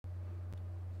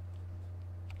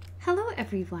Hello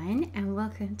everyone, and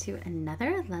welcome to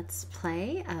another Let's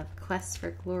Play of Quest for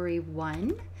Glory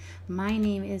 1. My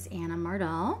name is Anna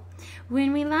Mardall.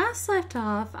 When we last left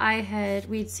off,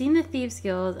 we'd seen the Thieves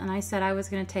Guild, and I said I was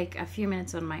going to take a few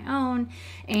minutes on my own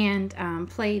and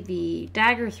play the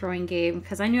dagger throwing game,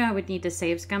 because I knew I would need to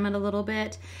save scum it a little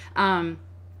bit,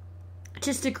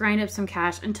 just to grind up some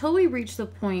cash until we reach the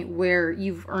point where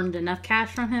you've earned enough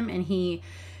cash from him, and he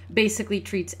basically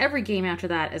treats every game after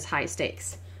that as high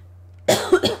stakes.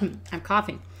 I'm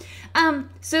coughing.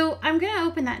 So I'm going to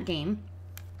open that game.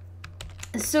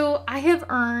 So I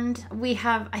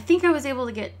think I was able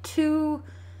to get 2,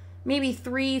 maybe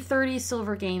 3 30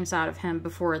 silver games out of him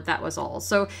before that was all.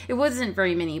 So it wasn't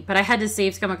very many, but I had to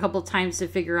save scum a couple times to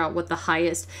figure out what the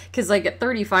highest, because like at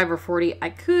 35 or 40, I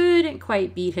couldn't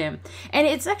quite beat him. And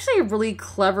it's actually a really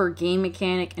clever game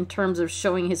mechanic in terms of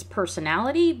showing his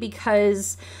personality,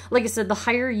 because like I said, the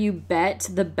higher you bet,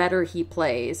 the better he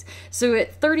plays. So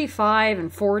at 35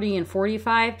 and 40 and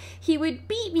 45, he would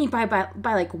beat me by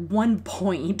like 1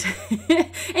 point.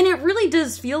 And it really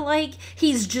does feel like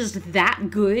he's just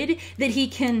that good that he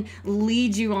can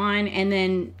lead you on and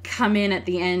then come in at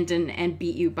the end and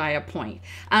beat you by a point.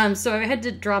 So I had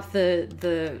to drop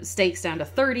the stakes down to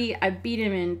 30. I beat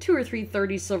him in 2 or 3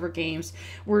 30 silver games.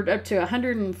 We're up to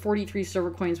 143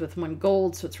 silver coins with 1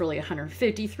 gold, so it's really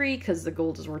 153 because the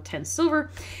gold is worth 10 silver.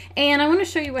 And I want to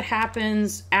show you what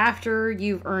happens after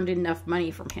you've earned enough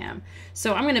money from him.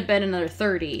 So I'm going to bet another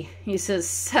 30. He says,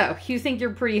 "So, you think you're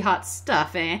pretty hot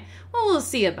stuff, eh? Well, we'll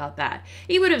see about that."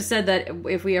 He would have said that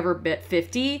if we ever bet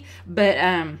 50, but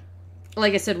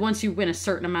like I said, once you win a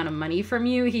certain amount of money from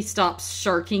you, he stops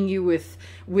sharking you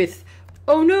with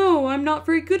 "Oh no, I'm not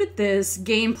very good at this"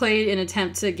 gameplay in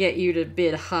attempt to get you to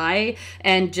bid high,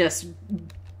 and just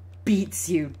beats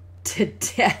you to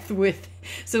death with.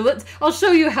 So I'll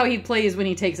show you how he plays when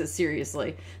he takes it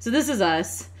seriously. So this is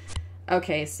us.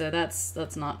 Okay, so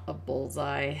that's not a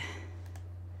bullseye.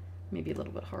 Maybe a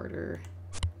little bit harder.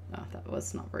 Oh, that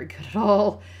was not very good at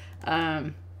all.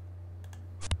 Yeah,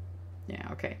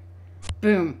 okay.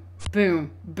 Boom,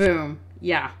 boom, boom.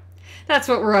 Yeah, that's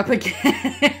what we're up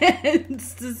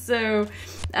against. So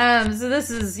this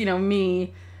is,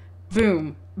 me.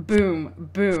 Boom, boom,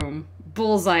 boom.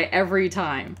 Bullseye every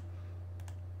time.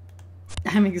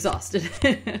 I'm exhausted.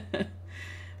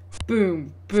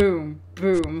 Boom, boom,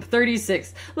 boom.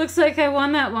 36. Looks like I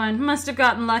won that one. Must have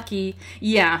gotten lucky.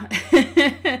 Yeah.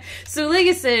 So like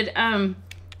I said,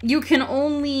 you can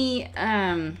only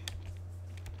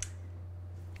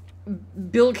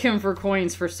bilk him for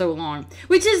coins for so long,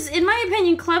 which is, in my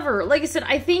opinion, clever. Like I said,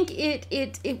 I think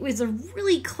it was a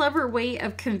really clever way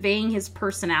of conveying his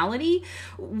personality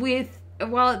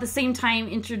while at the same time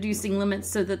introducing limits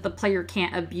so that the player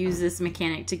can't abuse this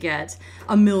mechanic to get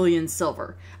 1,000,000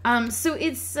 silver. So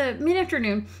it's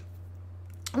mid-afternoon.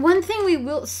 One thing we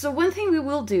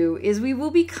will do is we will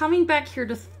be coming back here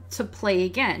to play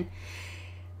again.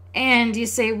 And you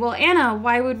say, "Well, Anna,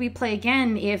 why would we play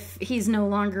again if he's no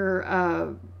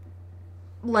longer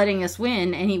letting us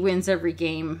win and he wins every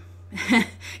game?"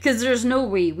 Because there's no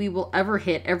way we will ever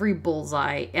hit every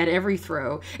bullseye at every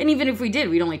throw. And even if we did,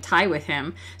 we'd only tie with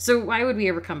him. So why would we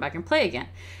ever come back and play again?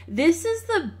 This is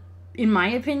in my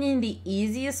opinion, the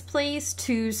easiest place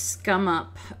to scum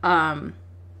up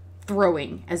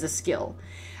throwing as a skill.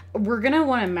 We're going to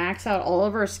want to max out all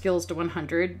of our skills to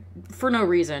 100 for no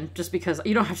reason, just because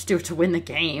you don't have to do it to win the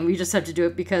game. You just have to do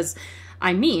it because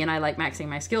I'm me and I like maxing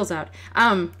my skills out.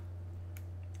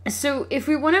 So if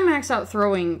we want to max out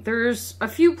throwing, there's a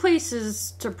few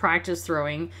places to practice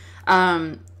throwing.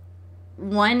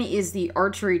 One is the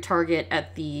archery target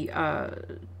at the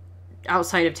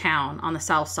outside of town on the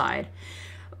south side.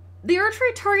 The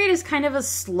archery target is kind of a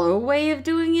slow way of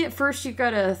doing it. First, you've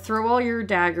got to throw all your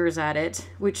daggers at it,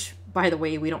 which, by the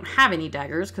way, we don't have any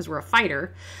daggers because we're a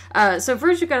fighter. So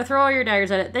first you've got to throw all your daggers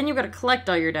at it, then you've got to collect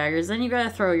all your daggers, then you've got to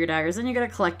throw your daggers, then you've got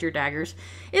to collect your daggers.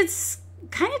 It's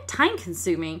kind of time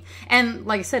consuming, and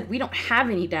like I said, we don't have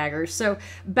any daggers. So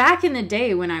back in the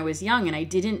day when I was young and I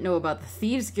didn't know about the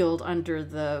Thieves Guild under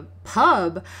the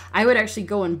pub, I would actually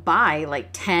go and buy like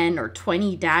 10 or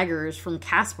 20 daggers from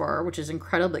Caspar, which is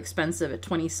incredibly expensive at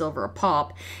 20 silver a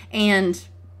pop, and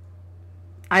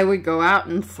I would go out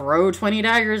and throw 20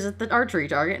 daggers at the archery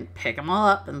target and pick them all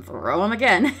up and throw them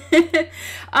again.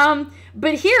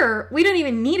 But here, we don't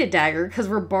even need a dagger because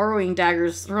we're borrowing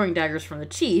daggers, throwing daggers from the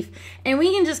chief, and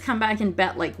we can just come back and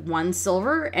bet like 1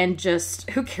 silver and just,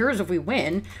 who cares if we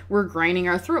win? We're grinding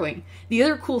our throwing. The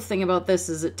other cool thing about this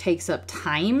is it takes up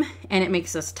time and it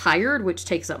makes us tired, which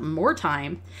takes up more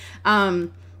time.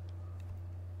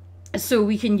 So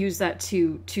we can use that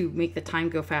to make the time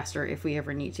go faster if we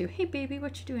ever need to. Hey, baby,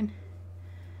 what you doing?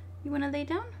 You want to lay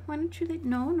down? Why don't you lay?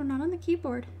 No, not on the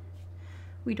keyboard.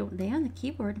 We don't lay on the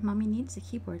keyboard. Mommy needs the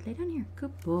keyboard. Lay down here.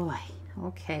 Good boy.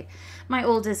 Okay. My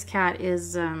oldest cat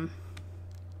is, well,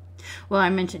 I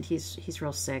mentioned he's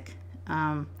real sick.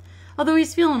 Although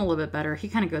he's feeling a little bit better. He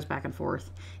kind of goes back and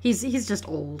forth. He's just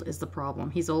old is the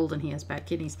problem. He's old and he has bad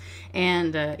kidneys.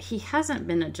 And he hasn't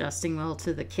been adjusting well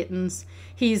to the kittens.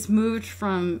 He's moved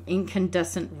from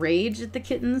incandescent rage at the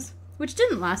kittens, which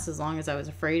didn't last as long as I was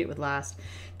afraid it would last,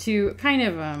 to kind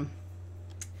of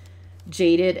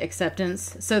jaded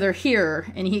acceptance. So they're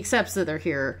here, and he accepts that they're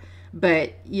here.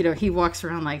 But, you know, he walks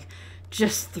around like,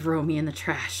 just throw me in the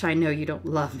trash. I know you don't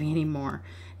love me anymore.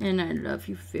 And I love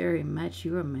you very much.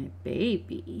 You are my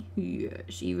baby.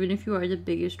 Yes, even if you are the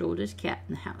biggest, oldest cat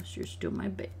in the house, you're still my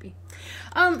baby.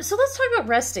 So let's talk about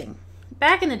resting.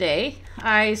 Back in the day,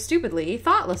 I stupidly,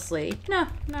 thoughtlessly, no.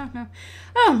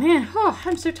 Oh man,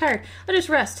 I'm so tired. I'll just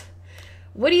rest.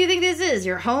 What do you think this is?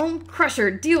 Your home?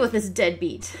 Crusher, deal with this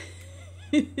deadbeat.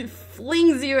 It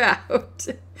flings you out.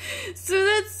 So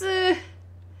that's,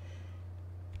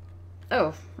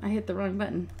 oh, I hit the wrong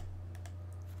button.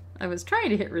 I was trying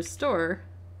to hit restore.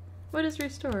 What is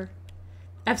restore?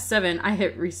 F7. I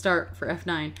hit restart for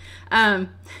F9.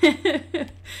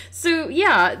 So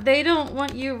yeah, they don't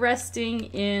want you resting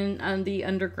in the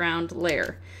underground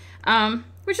lair,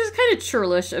 which is kind of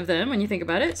churlish of them when you think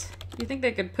about it. You think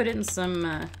they could put it in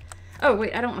some... Oh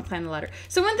wait, I don't want to climb the ladder.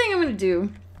 So one thing I'm going to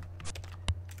do,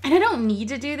 and I don't need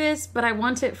to do this, but I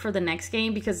want it for the next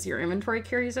game because your inventory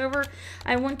carries over.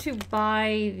 I want to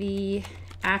buy the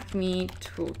Acme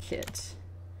toolkit.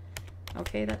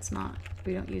 Okay, that's not,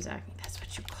 we don't use Acme. That's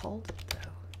what you called it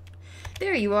though.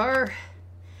 There you are.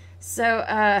 So,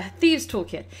 Thieves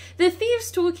Toolkit. The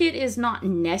Thieves Toolkit is not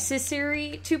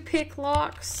necessary to pick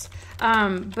locks,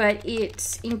 but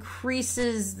it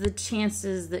increases the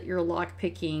chances that your lock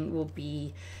picking will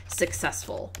be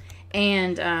successful.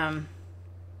 And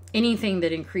anything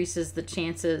that increases the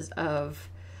chances of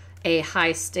a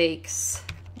high stakes,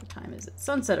 what time is it?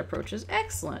 Sunset approaches.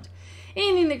 Excellent.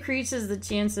 Anything that increases the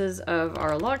chances of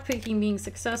our lock picking being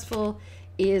successful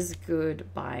is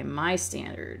good by my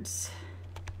standards.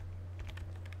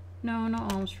 No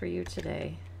alms for you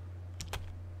today.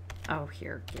 Oh,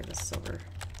 here, give us silver.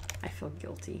 I feel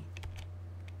guilty.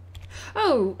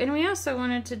 Oh, and we also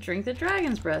wanted to drink the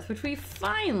Dragon's Breath, which we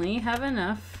finally have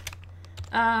enough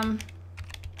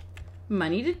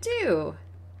money to do.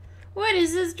 What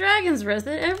is this Dragon's Breath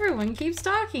that everyone keeps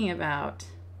talking about?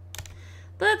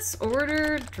 Let's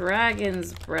order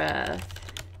Dragon's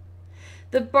Breath.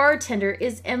 The bartender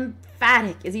is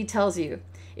emphatic as he tells you,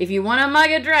 if you want a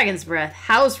mug of Dragon's Breath,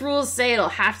 house rules say it'll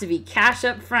have to be cash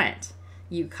up front.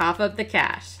 You cough up the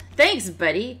cash. Thanks,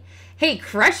 buddy. Hey,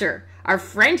 Crusher, our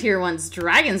friend here wants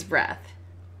Dragon's Breath.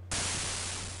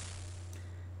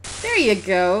 There you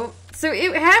go. So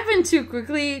it happened too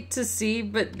quickly to see,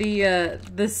 but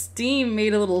the steam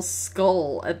made a little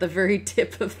skull at the very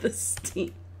tip of the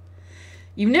steam.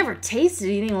 You've never tasted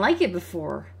anything like it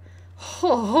before.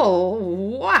 Oh,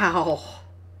 wow.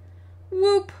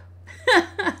 Whoop.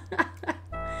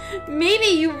 Maybe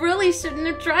you really shouldn't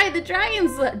have tried the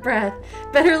Dragon's Breath.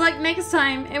 Better luck next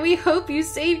time, and we hope you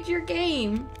saved your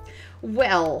game.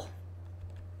 Well,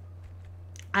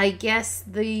 I guess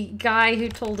the guy who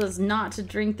told us not to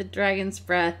drink the Dragon's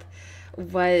Breath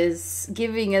was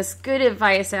giving us good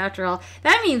advice after all.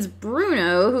 That means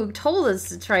Bruno, who told us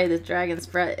to try the Dragon's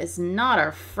Breath, is not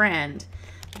our friend.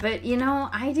 But, you know,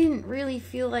 I didn't really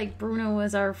feel like Bruno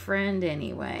was our friend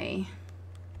anyway.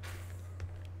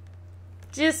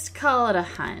 Just call it a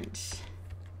hunch.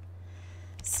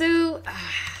 So,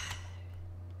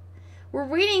 we're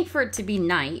waiting for it to be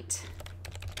night.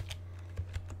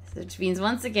 Which means,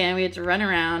 once again, we have to run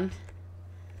around.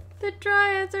 The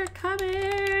Dryads are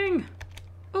coming!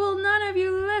 Will none of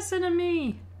you listen to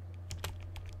me?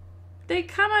 They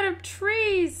come out of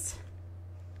trees.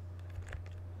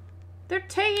 They're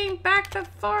taking back the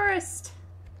forest.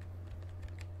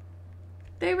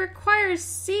 They require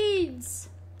seeds.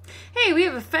 Hey, we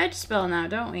have a fetch spell now,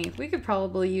 don't we? We could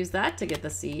probably use that to get the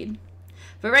seed.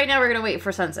 But right now we're going to wait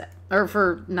for sunset. Or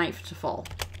for night to fall.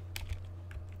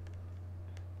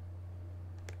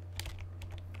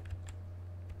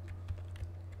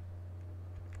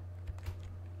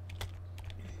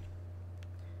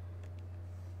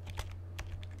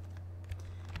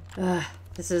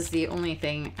 This is the only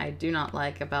thing I do not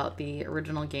like about the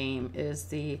original game, is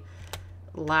the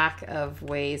lack of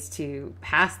ways to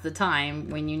pass the time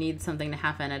when you need something to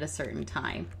happen at a certain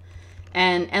time.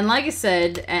 And like I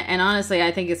said, and honestly,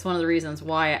 I think it's one of the reasons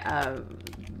why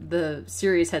the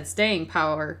series had staying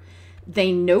power,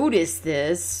 they noticed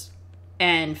this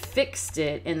and fixed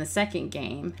it in the second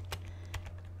game.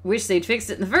 Wish they'd fixed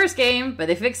it in the first game, but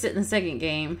they fixed it in the second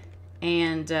game.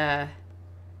 And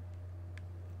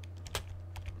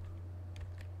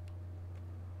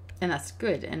that's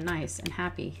good and nice and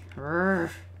happy.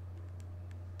 Another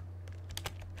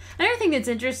thing that's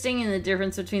interesting in the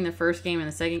difference between the first game and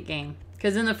the second game,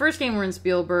 because in the first game we're in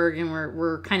Spielberg and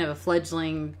we're kind of a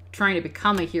fledgling trying to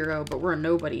become a hero, but we're a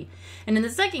nobody. And in the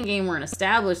second game we're an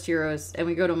established heroes and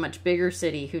we go to a much bigger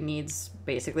city who needs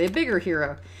basically a bigger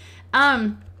hero.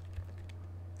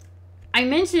 I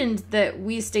mentioned that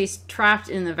we stay trapped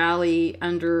in the valley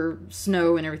under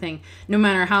snow and everything, no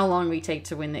matter how long we take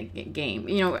to win the game.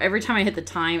 You know, every time I hit the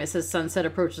time, it says sunset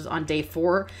approaches on day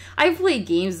 4. I've played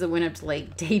games that went up to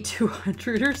like day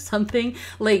 200 or something.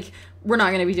 Like, we're not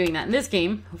going to be doing that in this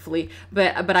game, hopefully.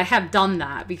 But I have done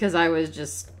that because I was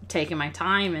just taking my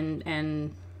time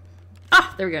and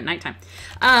there we go, nighttime.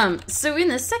 So in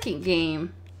the second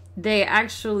game, they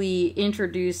actually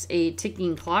introduce a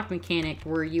ticking clock mechanic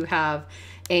where you have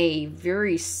a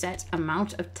very set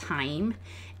amount of time,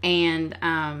 and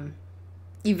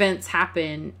events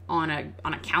happen on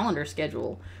a calendar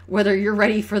schedule, whether you're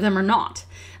ready for them or not.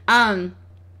 And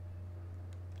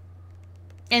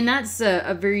that's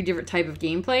a very different type of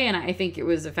gameplay, and I think it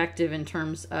was effective in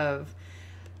terms of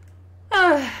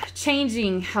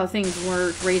changing how things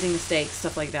work, raising the stakes,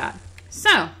 stuff like that.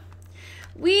 So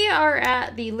we are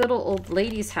at the little old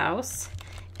lady's house,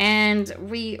 and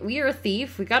we are a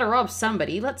thief. We gotta rob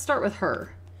somebody. Let's start with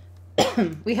her.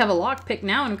 We have a lockpick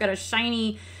now, and we've got a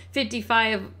shiny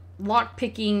 55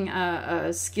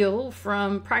 lockpicking skill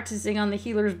from practicing on the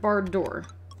healer's barred door.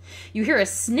 You hear a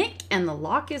snick, and the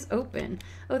lock is open.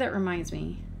 Oh, that reminds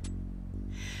me.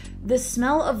 The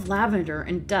smell of lavender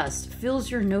and dust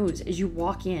fills your nose as you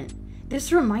walk in.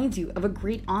 This reminds you of a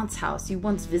great aunt's house you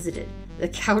once visited. The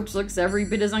couch looks every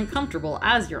bit as uncomfortable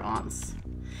as your aunt's.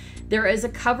 There is a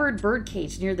covered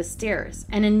birdcage near the stairs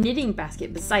and a knitting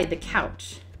basket beside the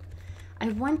couch. I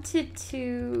wanted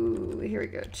to, here we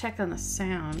go, check on the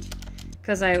sound,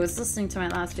 because I was listening to my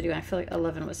last video and I feel like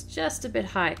 11 was just a bit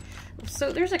high.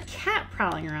 So there's a cat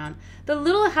prowling around. The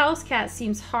little house cat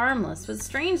seems harmless but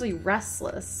strangely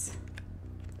restless.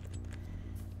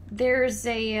 There's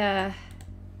a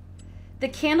the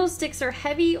candlesticks are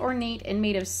heavy, ornate, and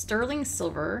made of sterling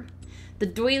silver. The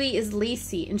doily is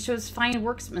lacy and shows fine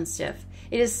workmanship.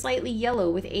 It is slightly yellow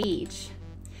with age.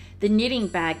 The knitting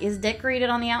bag is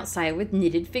decorated on the outside with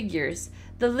knitted figures.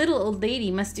 The little old lady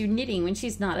must do knitting when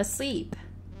she's not asleep.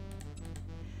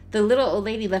 The little old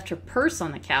lady left her purse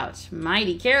on the couch.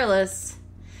 Mighty careless.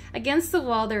 Against the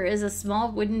wall there is a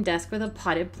small wooden desk with a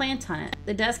potted plant on it.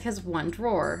 The desk has one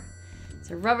drawer.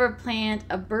 A rubber plant,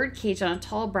 a bird cage on a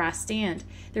tall brass stand.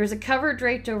 There is a cover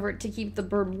draped over it to keep the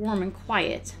bird warm and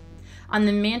quiet. On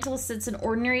the mantel sits an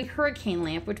ordinary hurricane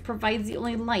lamp which provides the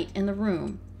only light in the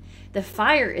room. The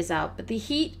fire is out, but the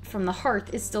heat from the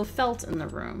hearth is still felt in the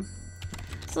room.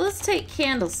 So let's take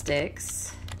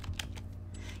candlesticks.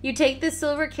 You take the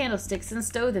silver candlesticks and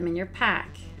stow them in your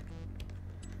pack.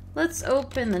 Let's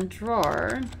open the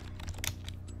drawer.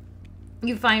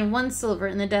 You find 1 silver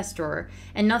in the desk drawer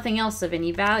and nothing else of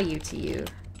any value to you.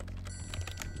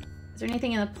 Is there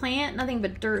anything in the plant? Nothing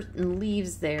but dirt and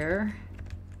leaves there.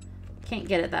 Can't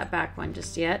get at that back one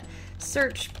just yet.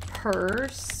 Search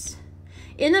purse.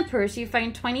 In the purse you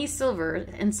find 20 silver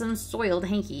and some soiled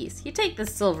hankies. You take the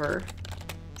silver.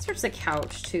 Search the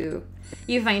couch too.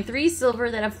 You find 3 silver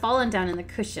that have fallen down in the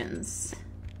cushions.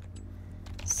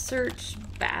 Search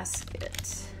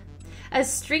basket. A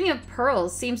string of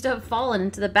pearls seems to have fallen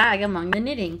into the bag among the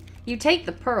knitting. You take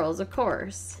the pearls, of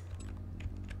course.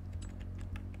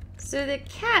 So the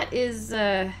cat is,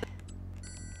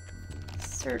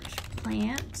 search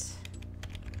plant.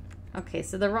 Okay,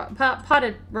 so the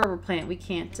potted rubber plant, we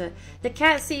can't, the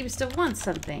cat seems to want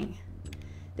something.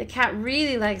 The cat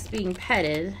really likes being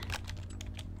petted.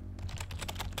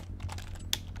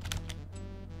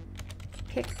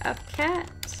 Pick up cat.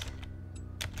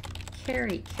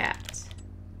 Carry cat.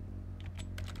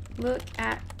 Look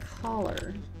at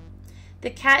collar. The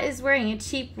cat is wearing a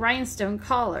cheap rhinestone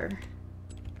collar.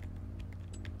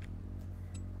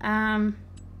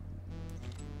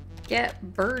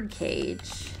 Get bird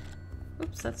cage.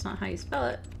 Oops, that's not how you spell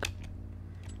it.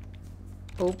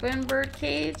 Open bird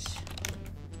cage.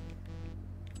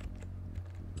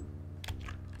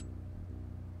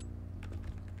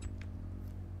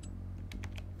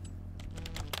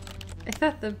 I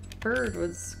thought the bird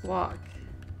would squawk.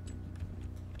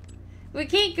 We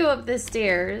can't go up the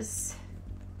stairs.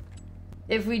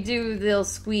 If we do, they'll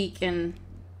squeak and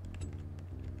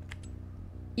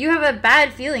You have a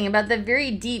bad feeling about the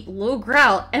very deep, low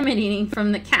growl emanating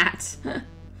from the cat.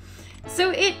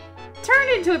 So it turned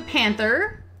into a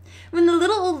panther. When the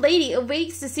little old lady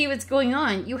awakes to see what's going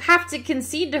on, you have to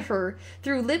concede to her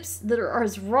through lips that are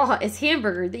as raw as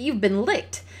hamburger that you've been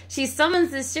licked. She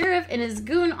summons the sheriff and his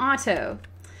goon Otto.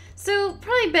 So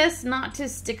probably best not to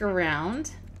stick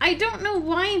around. I don't know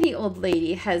why the old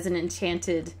lady has an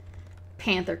enchanted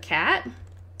panther cat,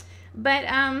 but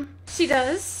she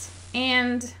does,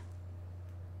 and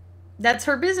that's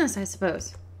her business, I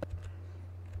suppose.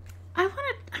 I'm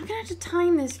gonna have to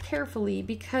time this carefully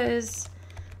because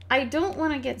I don't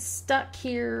want to get stuck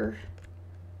here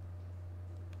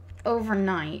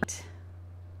overnight.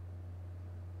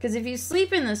 Because if you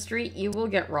sleep in the street, you will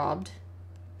get robbed.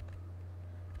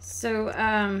 So,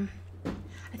 I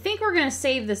think we're going to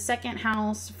save the second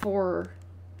house for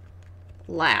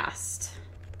last.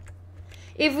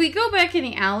 If we go back in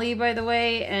the alley, by the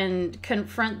way, and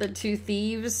confront the two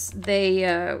thieves,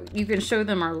 you can show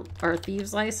them our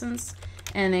thieves license.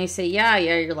 And they say, yeah,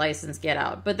 your license, get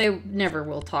out. But they never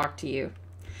will talk to you.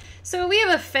 So we have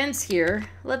a fence here.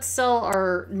 Let's sell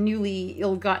our newly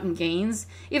ill-gotten gains.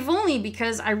 If only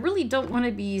because I really don't want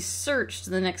to be searched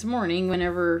the next morning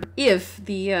if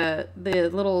the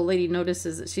little lady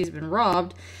notices that she's been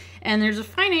robbed. And there's a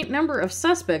finite number of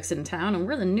suspects in town, and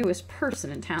we're the newest person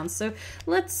in town. So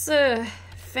let's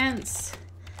fence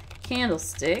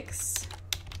candlesticks.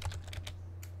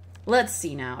 Let's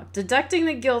see now. Deducting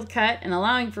the guild cut and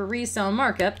allowing for resale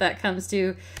markup, that comes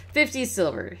to 50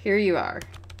 silver. Here you are.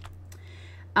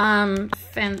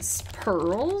 Fence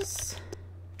pearls.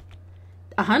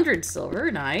 100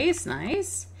 silver. Nice,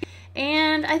 nice.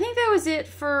 And I think that was it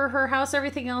for her house.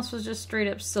 Everything else was just straight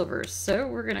up silver. So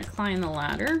we're going to climb the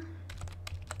ladder.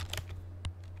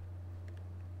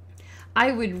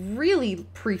 I would really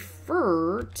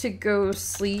prefer to go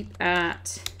sleep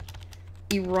at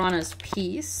Irana's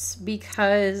Peace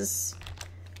because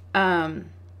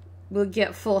we'll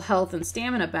get full health and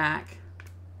stamina back.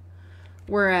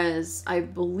 Whereas I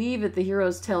believe at the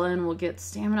Hero's Tail End we'll get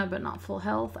stamina but not full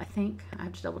health, I think. I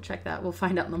have to double check that. We'll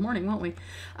find out in the morning, won't we?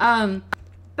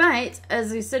 But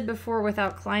as I said before,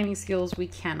 without climbing skills we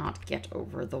cannot get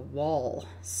over the wall.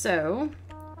 So,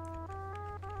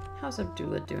 how's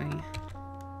Abdullah doing?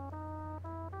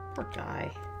 Poor guy.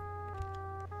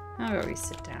 How about we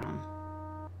sit down?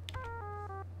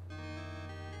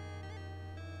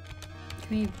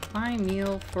 Can we buy a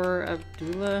meal for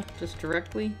Abdullah just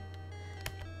directly?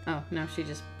 Oh, no, she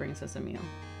just brings us a meal.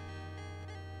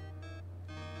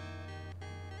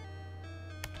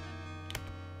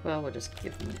 Well, we'll just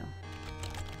give the meal.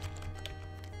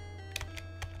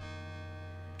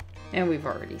 And we've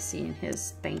already seen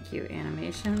his thank you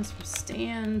animations. We'll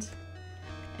stand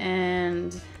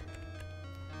and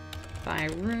buy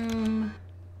room.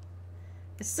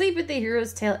 Sleep at the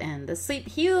Hero's Tail End. The sleep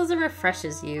heals and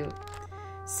refreshes you.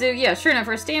 So yeah, sure enough,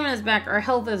 our stamina is back. Our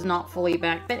health is not fully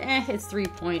back, but it's 3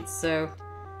 points, so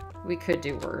we could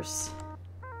do worse.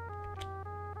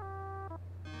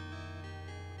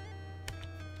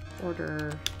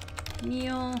 Order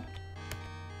meal.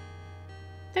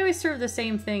 They always serve the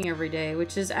same thing every day,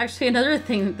 which is actually another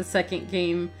thing that the second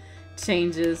game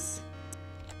changes.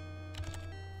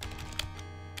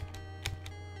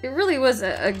 It really was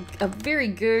a very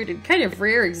good and kind of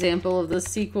rare example of the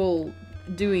sequel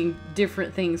doing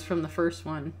different things from the first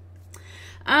one.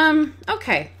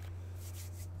 Okay.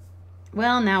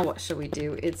 Well, now what should we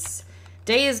do?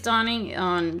 Day is dawning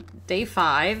on day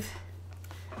 5.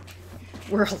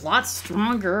 We're a lot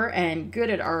stronger and good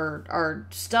at our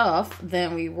stuff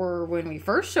than we were when we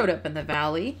first showed up in the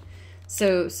valley.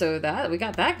 So that we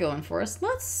got that going for us.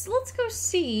 Let's go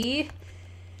see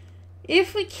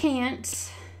if we can't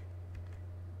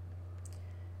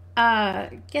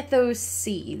get those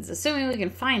seeds, assuming we can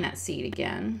find that seed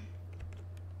again.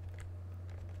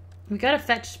 We got a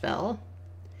fetch spell.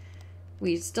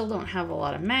 We still don't have a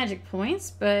lot of magic points,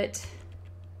 but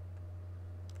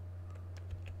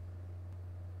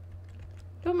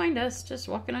don't mind us just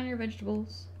walking on your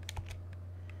vegetables.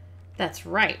 That's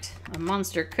right, a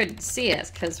monster couldn't see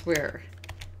us because we're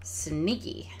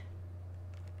sneaky.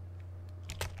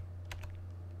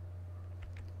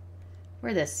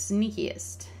 We're the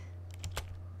sneakiest.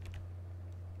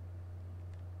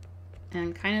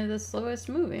 And kind of the slowest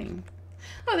moving.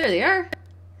 Oh, there they are.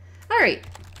 Alright,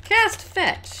 cast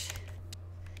fetch.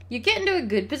 You get into a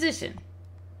good position.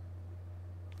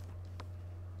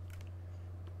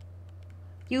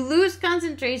 You lose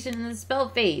concentration and the spell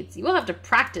fades. You will have to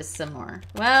practice some more.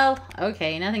 Well,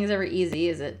 okay, nothing's ever easy,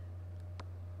 is it?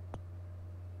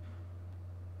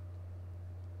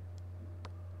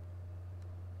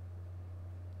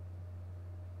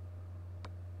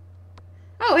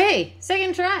 hey,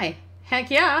 second try. Heck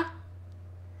yeah.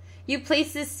 You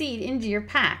place this seed into your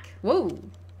pack. Whoa,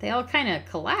 they all kind of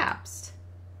collapsed.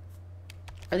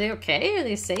 Are they okay? Are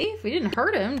they safe? We didn't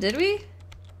hurt them, did we?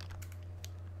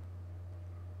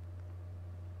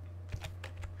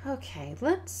 Okay,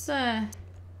 let's,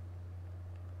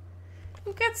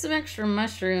 we've got some extra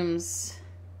mushrooms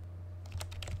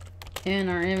in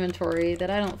our inventory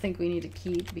that I don't think we need to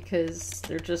keep because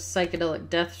they're just psychedelic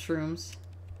death shrooms.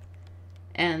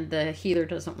 And the healer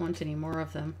doesn't want any more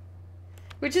of them.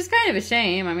 Which is kind of a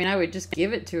shame. I mean, I would just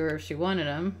give it to her if she wanted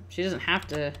them. She doesn't have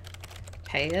to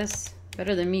pay us.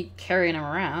 Better than me carrying them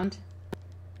around.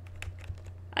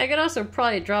 I could also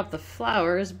probably drop the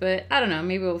flowers, but I don't know.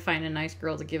 Maybe we'll find a nice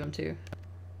girl to give them to.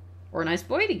 Or a nice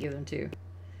boy to give them to.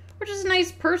 Or just a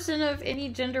nice person of any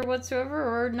gender whatsoever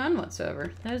or none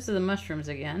whatsoever. Those are the mushrooms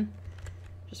again.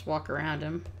 Just walk around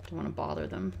them. Don't want to bother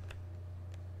them.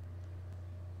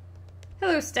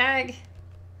 Hello, stag.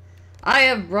 I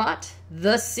have brought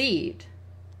the seed.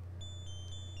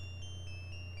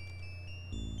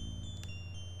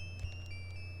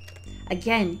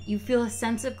 Again, you feel a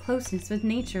sense of closeness with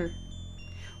nature.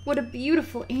 What a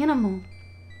beautiful animal.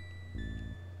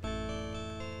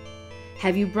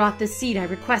 Have you brought the seed I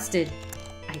requested?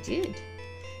 I did.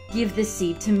 Give the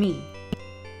seed to me.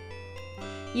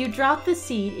 You drop the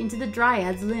seed into the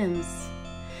dryad's limbs.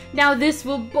 Now this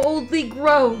will boldly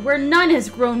grow where none has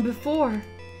grown before.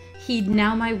 Heed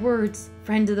now my words,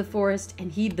 friend of the forest, and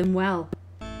heed them well.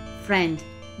 Friend,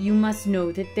 you must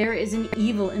know that there is an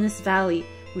evil in this valley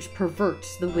which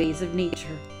perverts the ways of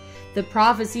nature. The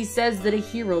prophecy says that a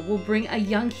hero will bring a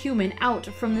young human out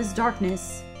from this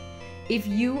darkness. If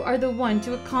you are the one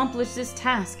to accomplish this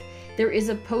task, there is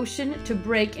a potion to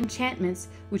break enchantments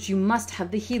which you must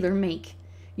have the healer make.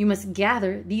 You must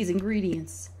gather these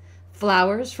ingredients: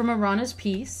 flowers from Arana's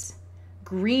peace,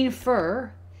 green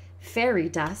fur, fairy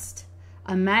dust,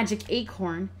 a magic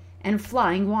acorn, and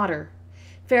flying water.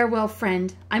 Farewell,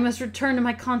 friend. I must return to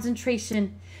my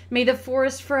concentration. May the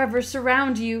forest forever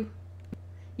surround you.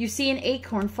 You see an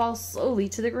acorn fall slowly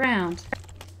to the ground.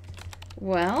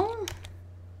 Well,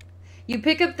 you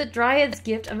pick up the dryad's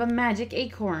gift of a magic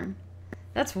acorn.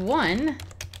 That's one.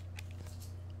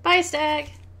 Bye,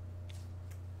 stag.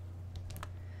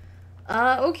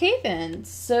 Okay then.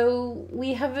 So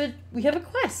we have a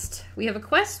quest. We have a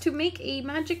quest to make a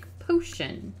magic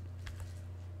potion.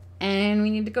 And we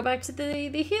need to go back to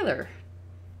the healer.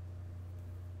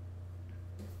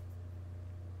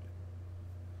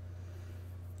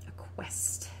 A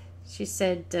quest. She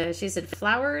said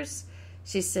flowers.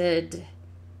 She said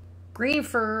green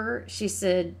fur. She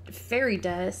said fairy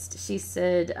dust. She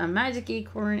said a magic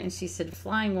acorn, and she said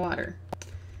flying water.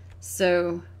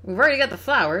 So we've already got the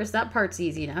flowers. That part's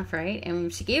easy enough, right?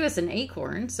 And she gave us an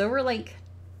acorn, so we're like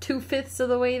 2/5 of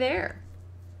the way there.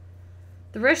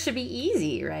 The rest should be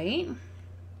easy, right?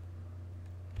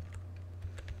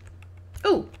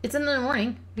 Oh, it's in the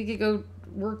morning. We could go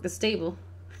work the stable.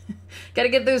 Gotta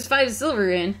get those 5 silver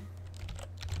in.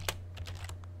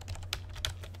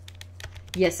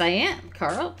 Yes, I am.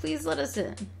 Carl, please let us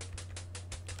in.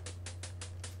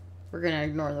 We're gonna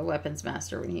ignore the weapons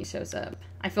master when he shows up.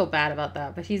 I feel bad about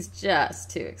that, but he's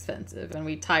just too expensive, and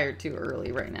we tired too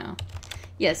early right now.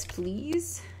 Yes,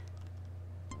 please.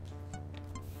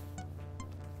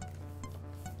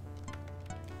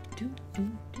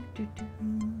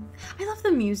 I love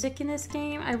the music in this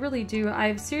game. I really do.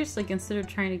 I've seriously considered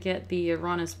trying to get the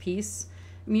Arana's Peace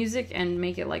music and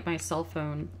make it like my cell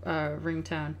phone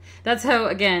ringtone. That's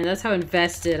how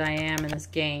invested I am in this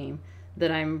game,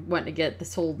 that I'm wanting to get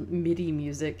this whole MIDI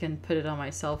music and put it on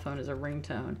my cell phone as a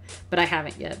ringtone. But I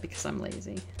haven't yet because I'm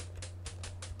lazy.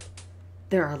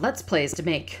 There are Let's Plays to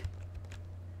make.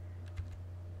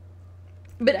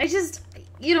 But I just,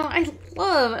 you know, I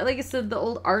love, like I said, the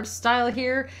old art style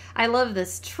here. I love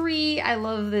this tree. I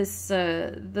love this,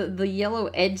 the yellow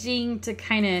edging to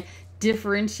kind of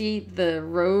differentiate the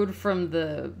road from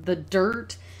the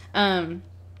dirt.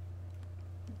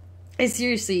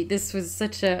 Seriously, this was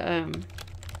such a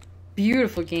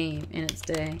beautiful game in its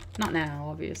day. Not now,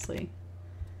 obviously.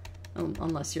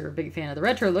 Unless you're a big fan of the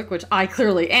retro look, which I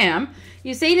clearly am.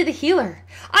 You say to the healer,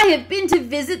 I have been to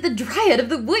visit the Dryad of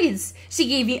the Woods. She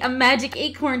gave me a magic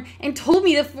acorn and told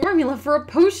me the formula for a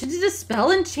potion to dispel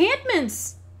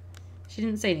enchantments. She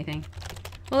didn't say anything.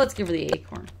 Well, let's give her the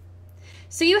acorn.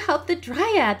 So you help the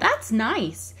Dryad. That's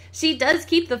nice. She does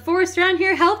keep the forest around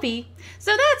here healthy.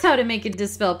 So that's how to make a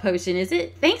dispel potion, is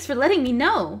it? Thanks for letting me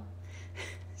know.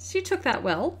 She took that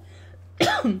well.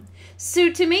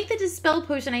 So to make the dispel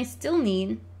potion, I still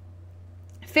need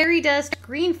fairy dust,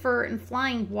 green fur, and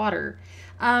flying water.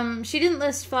 She didn't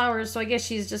list flowers, so I guess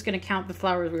she's just going to count the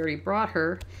flowers we already brought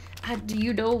her. Do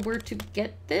you know where to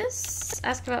get this?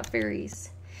 Ask about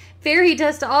fairies. Fairy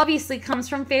dust obviously comes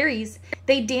from fairies.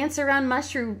 They dance around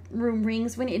mushroom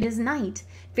rings when it is night.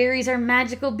 Fairies are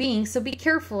magical beings, so be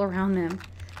careful around them.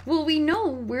 Well, we know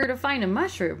where to find a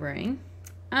mushroom ring.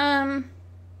 What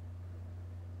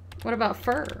about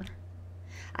fur?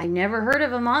 I never heard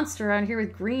of a monster around here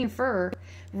with green fur.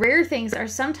 Rare things are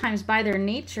sometimes by their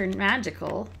nature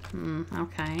magical.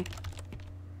 Okay.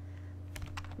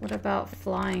 What about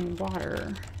flying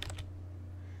water?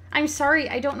 I'm sorry,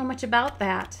 I don't know much about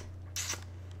that.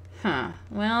 Huh.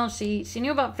 Well, she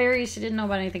knew about fairies. She didn't know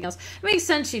about anything else. It makes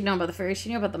sense she'd know about the fairies. She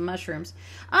knew about the mushrooms.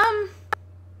 I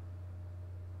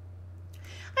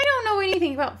don't know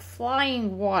anything about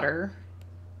flying water.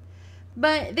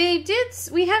 But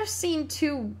we have seen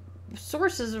 2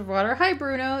 sources of water. Hi,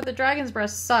 Bruno. The dragon's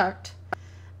breast sucked.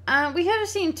 We have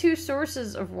seen 2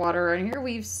 sources of water around here.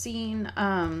 We've seen,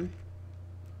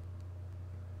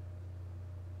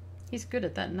 he's good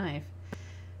at that knife.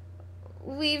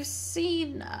 We've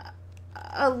seen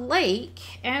a lake,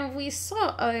 and we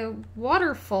saw a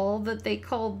waterfall that they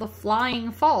called the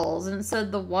Flying Falls, and it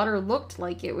said the water looked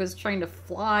like it was trying to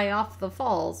fly off the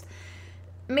falls.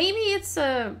 Maybe it's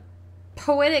a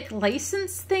poetic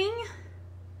license thing?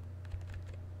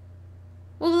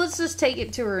 Well, let's just take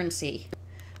it to her and see.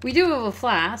 We do have a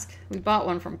flask. We bought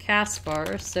one from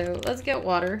Caspar, so let's get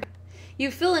water.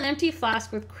 You fill an empty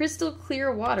flask with crystal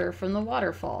clear water from the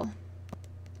waterfall.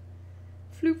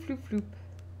 Floop, floop, floop.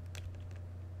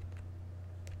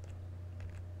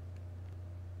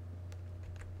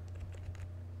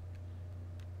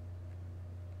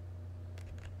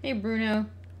 Hey, Bruno.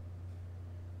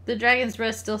 The dragon's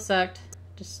breast still sucked.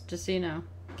 Just so you know.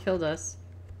 Killed us.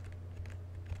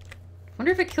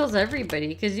 Wonder if it kills everybody,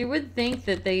 because you would think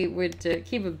that they would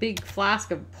keep a big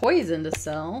flask of poison to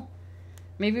sell.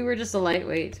 Maybe we're just a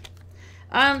lightweight.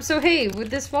 So hey, would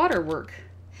this water work?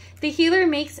 The healer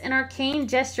makes an arcane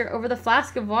gesture over the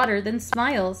flask of water, then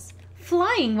smiles.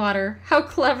 Flying water! How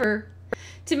clever!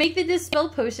 To make the dispel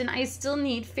potion, I still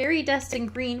need fairy dust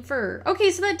and green fur. Okay,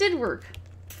 so that did work.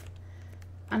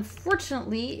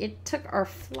 Unfortunately, it took our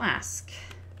flask.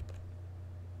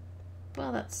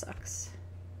 Well, that sucks.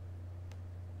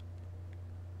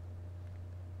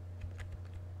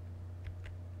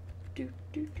 I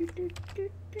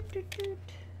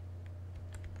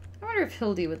wonder if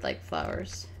Hildy would like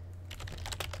flowers.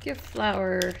 Give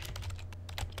flower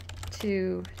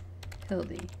to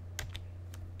Hildy.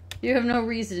 You have no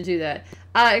reason to do that.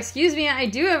 Excuse me, I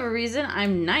do have a reason.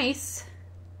 I'm nice.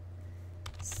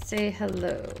 Say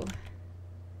hello.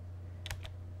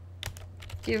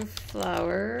 Give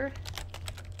flower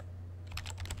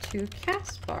to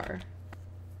Caspar.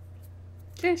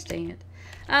 Gosh dang it.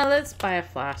 Let's buy a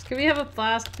flask. Can we have a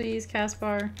flask, please,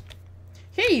 Caspar?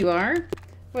 Here you are.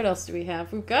 What else do we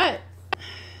have?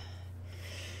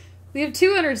 We have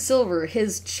 200 silver.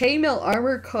 His chainmail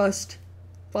armor cost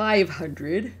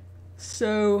 500.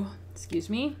 So, excuse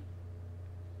me.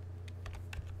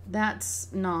 That's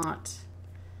not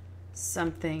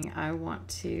something I want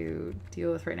to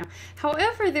deal with right now.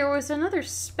 However, there was another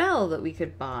spell that we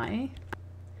could buy.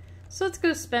 So let's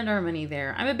go spend our money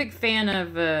there. I'm a big fan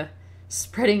of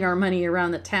spreading our money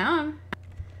around the town.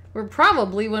 We're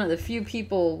probably one of the few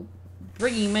people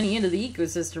bringing money into the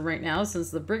ecosystem right now, since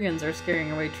the brigands are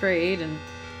scaring away trade and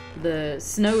the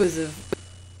snows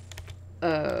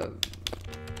have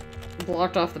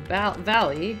blocked off the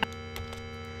valley.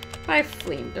 Buy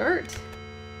flame dart.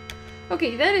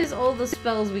 Okay, that is all the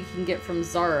spells we can get from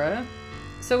Zara.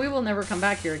 So we will never come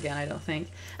back here again, I don't think.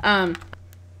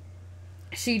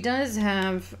 She does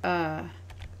have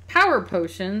power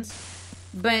potions,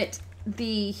 but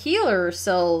the healer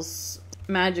sells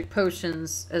magic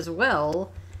potions as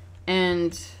well,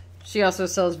 and she also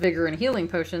sells vigor and healing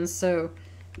potions, so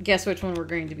guess which one we're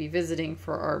going to be visiting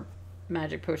for our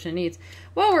magic potion needs.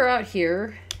 While we're out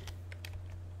here,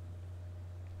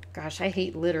 gosh, I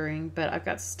hate littering, but I've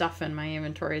got stuff in my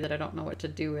inventory that I don't know what to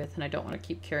do with, and I don't want to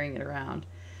keep carrying it around.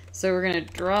 So we're going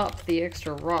to drop the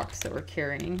extra rocks that we're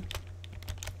carrying.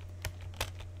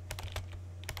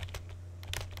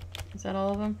 Is that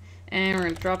all of them? And we're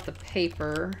going to drop the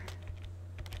paper.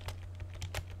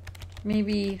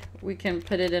 Maybe we can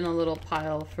put it in a little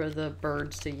pile for the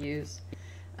birds to use.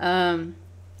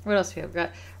 What else do we have? We've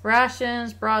got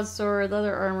rations, broadsword,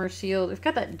 leather armor, shield. We've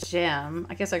got that gem.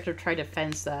 I guess I could try to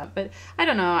fence that, but I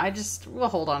don't know. We'll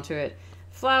hold on to it.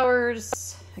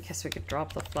 Flowers. I guess we could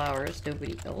drop the flowers.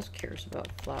 Nobody else cares about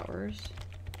flowers.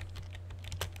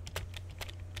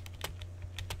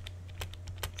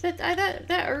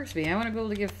 That irks me. I want to be able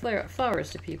to give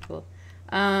flowers to people.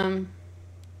 Lockpick,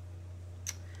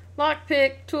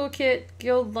 toolkit,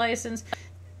 guild license.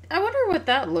 I wonder what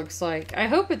that looks like. I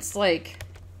hope it's like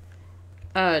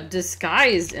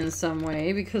disguised in some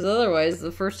way, because otherwise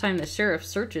the first time the sheriff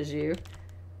searches you,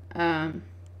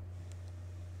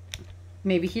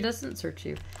 maybe he doesn't search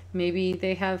you. Maybe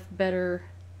they have better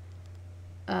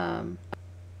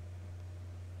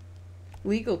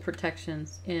legal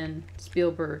protections in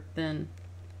Spielberg than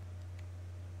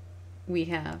we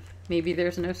have. Maybe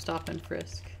there's no stop and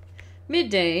frisk.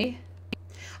 Midday.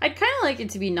 I'd kind of like it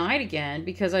to be night again,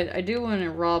 because I do want to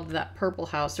rob that purple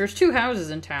house. There's 2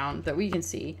 houses in town that we can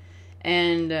see.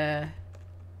 And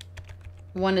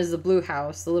one is the blue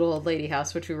house, the little old lady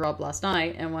house, which we robbed last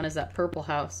night. And one is that purple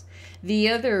house. The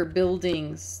other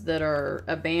buildings that are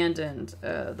abandoned,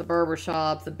 the barber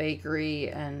shop, the bakery,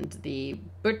 and the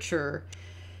butcher,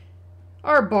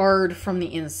 are barred from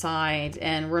the inside,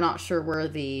 and we're not sure where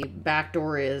the back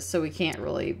door is, so we can't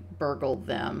really burgle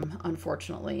them,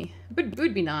 unfortunately. But it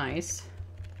would be nice.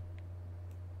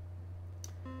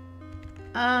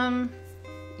 Eat a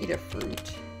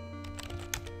fruit.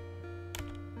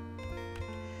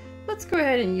 Let's go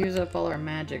ahead and use up all our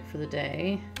magic for the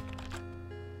day.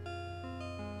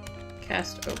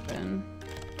 Cast Open.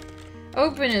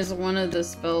 Open is one of the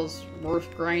spells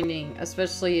worth grinding,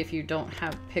 especially if you don't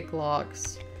have pick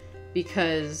locks,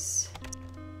 because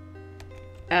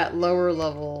at lower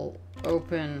level,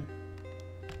 Open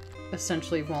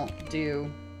essentially won't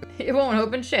do... It won't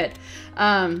open shit.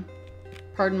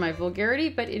 Pardon my vulgarity,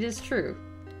 but it is true.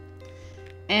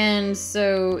 And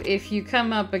so if you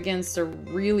come up against a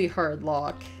really hard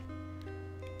lock,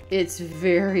 it's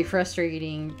very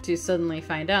frustrating to suddenly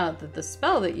find out that the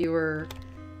spell that you were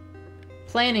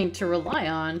planning to rely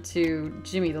on to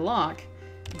jimmy the lock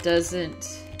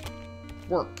doesn't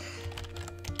work.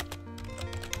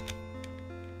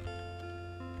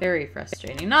 Very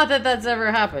frustrating. Not that that's ever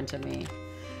happened to me.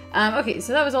 Okay,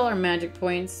 so that was all our magic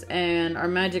points, and our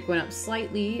magic went up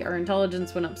slightly, our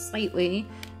intelligence went up slightly.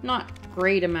 Not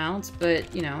great amounts,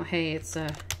 but, you know, hey, it's a...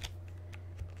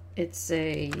 What's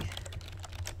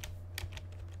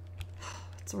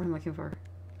the word I'm looking for?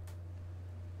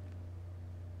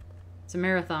 It's a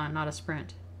marathon, not a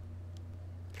sprint.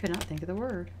 Could not think of the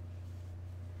word.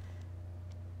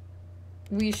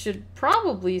 We should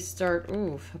probably start...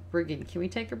 Ooh, a brigand. Can we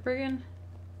take a brigand?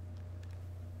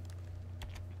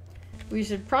 We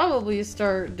should probably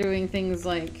start doing things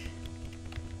like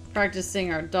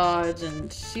practicing our dodge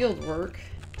and shield work.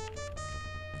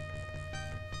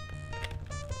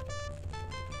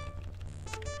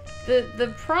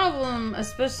 The problem,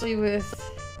 especially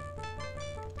with...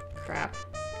 Crap.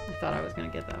 I thought I was going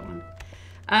to get that one.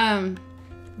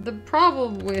 The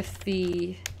problem with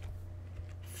the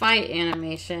fight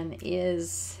animation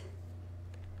is...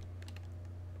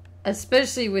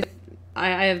 Especially with...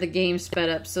 I have the game sped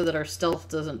up so that our stealth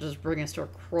doesn't just bring us to a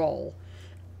crawl.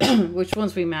 Which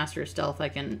once we master stealth, I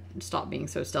can stop being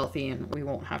so stealthy and we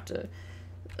won't have to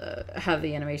have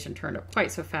the animation turned up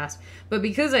quite so fast. But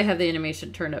because I have the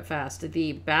animation turned up fast,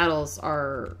 the battles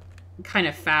are kind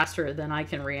of faster than I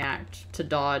can react to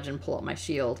dodge and pull up my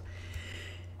shield.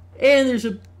 And there's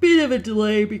a bit of a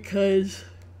delay because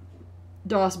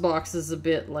DOSBox is a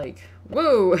bit like,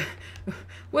 whoa,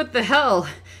 what the hell?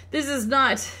 This is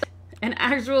not an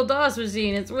actual DOS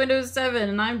machine. It's Windows 7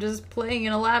 and I'm just playing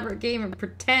an elaborate game and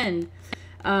pretend.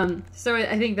 So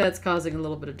I think that's causing a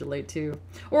little bit of delay too.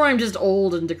 Or I'm just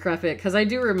old and decrepit, because I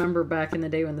do remember back in the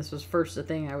day when this was first a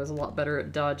thing, I was a lot better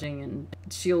at dodging and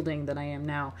shielding than I am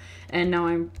now. And now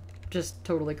I'm just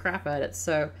totally crap at it.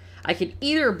 So I can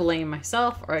either blame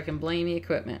myself or I can blame the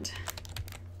equipment.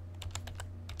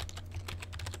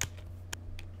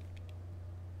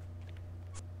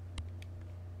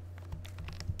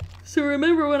 So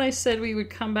remember when I said we would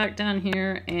come back down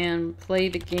here and play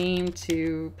the game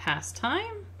to pass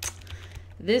time?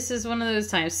 This is one of those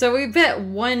times. So we bet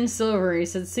 1 silver. He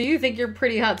said, so you think you're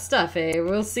pretty hot stuff, eh?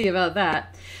 We'll see about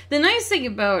that. The nice thing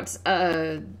about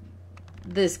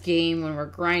this game when we're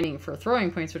grinding for throwing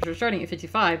points, which we're starting at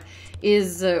 55,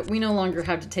 is we no longer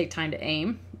have to take time to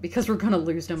aim, because we're going to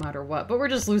lose no matter what. But we're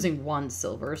just losing 1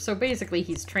 silver. So basically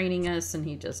he's training us and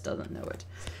he just doesn't know it.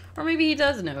 Or maybe he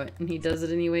does know it, and he does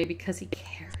it anyway because he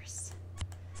cares.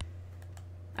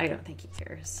 I don't think he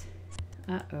cares.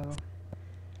 Uh-oh.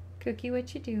 Cookie,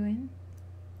 what you doing?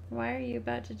 Why are you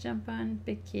about to jump on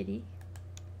Big Kitty?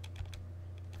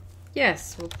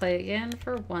 Yes, we'll play again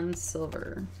for 1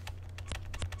 silver.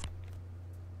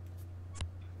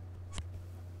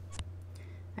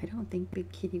 I don't think Big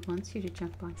Kitty wants you to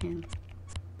jump on him.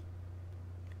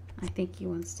 I think he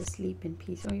wants to sleep in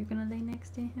peace. Oh, you're gonna lay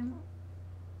next to him?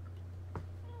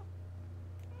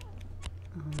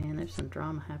 Oh man, there's some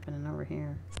drama happening over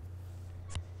here.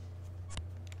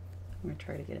 I'm gonna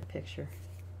try to get a picture.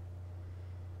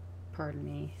 Pardon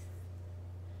me.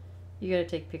 You gotta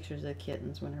take pictures of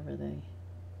kittens whenever they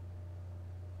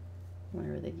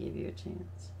give you a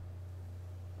chance.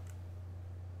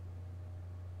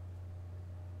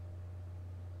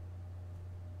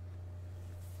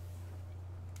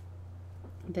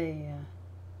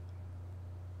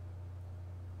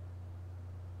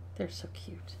 They're so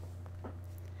cute.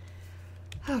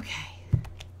 Okay,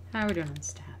 how are we doing on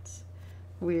stats?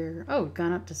 We've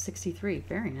gone up to 63.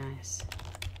 Very nice.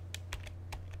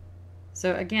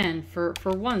 So again, for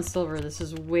 1 silver, this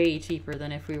is way cheaper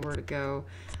than if we were to go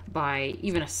buy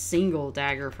even a single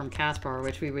dagger from Caspar,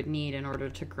 which we would need in order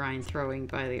to grind throwing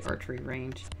by the archery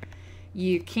range.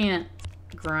 You can't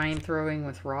grind throwing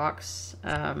with rocks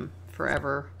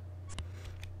forever.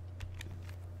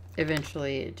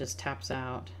 Eventually, it just taps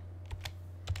out.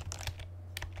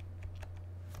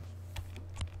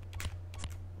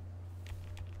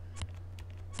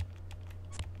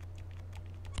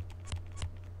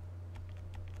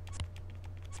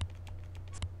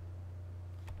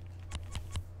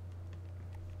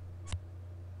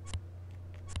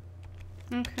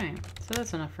 Okay, so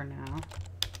that's enough for now.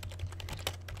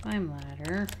 Climb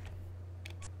ladder.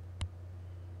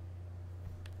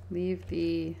 Leave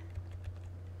the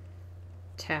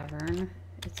tavern.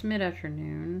 It's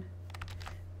mid-afternoon,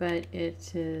 but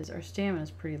our stamina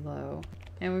is pretty low.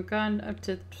 And we've gone up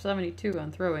to 72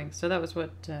 on throwing, so that was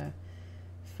what,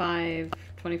 5,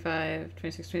 25,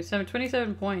 26, 27,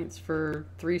 27 points for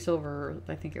 3 silver,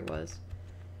 I think it was.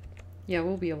 Yeah,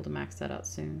 we'll be able to max that out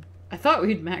soon. I thought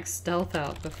we'd max stealth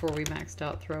out before we maxed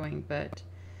out throwing, but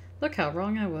look how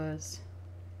wrong I was.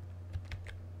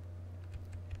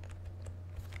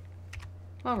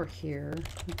 While we're here,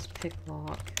 let's pick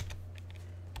lock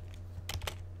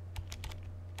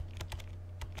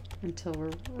until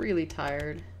we're really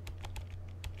tired.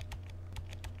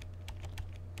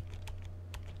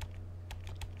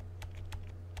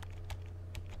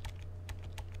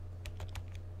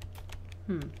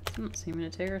 It's not seeming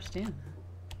to take our stamina.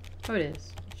 Oh, it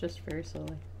is. It's just very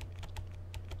slowly.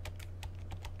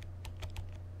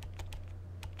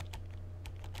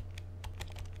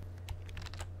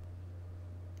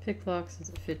 Pick locks is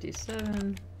at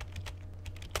 57.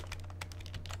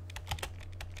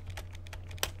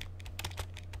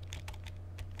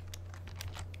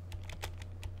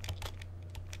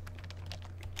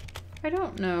 I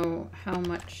don't know how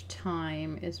much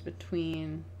time is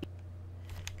between,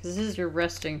 because this is your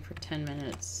resting for 10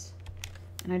 minutes.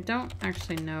 And I don't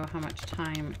actually know how much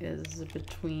time is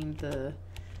between the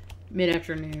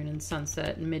mid-afternoon and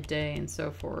sunset and midday and so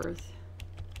forth.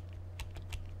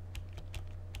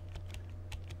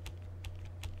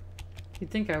 You'd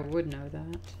think I would know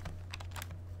that.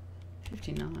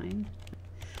 59.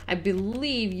 I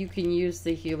believe you can use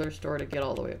the healer store to get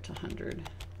all the way up to 100.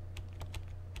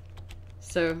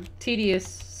 So, tedious,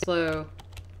 slow,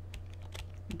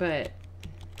 but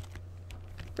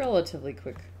relatively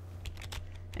quick.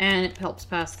 And it helps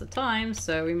pass the time,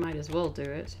 so we might as well do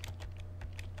it.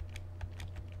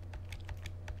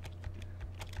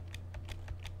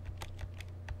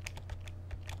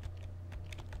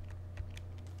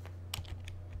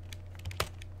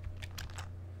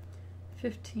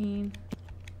 $15.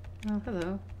 Oh,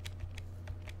 hello.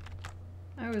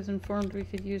 I was informed we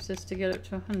could use this to get up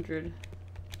to 100.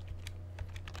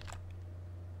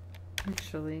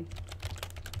 Actually.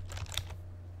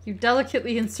 You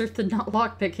delicately insert the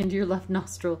lockpick into your left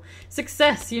nostril.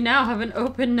 Success! You now have an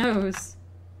open nose.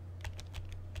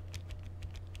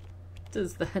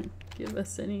 Does that give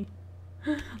us any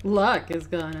luck? Has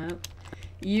gone up.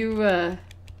 You,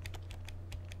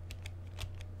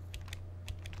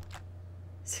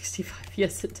 65.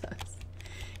 Yes, it does.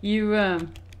 You,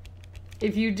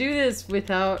 if you do this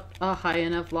without a high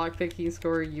enough lockpicking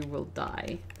score, you will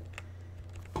die.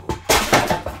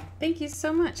 Thank you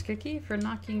so much, Cookie, for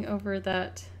knocking over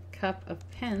that cup of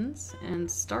pens and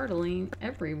startling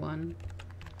everyone.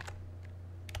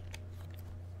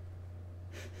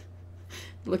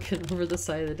 Looking over the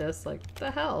side of the desk like, what the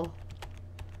hell?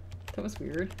 That was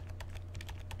weird.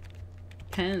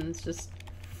 Pens just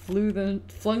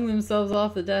flung themselves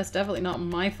off the desk. Definitely not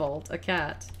my fault. A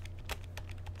cat.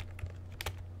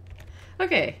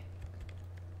 Okay.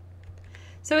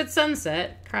 So it's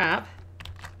sunset. Crap.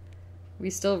 We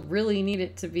still really need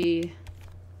it to be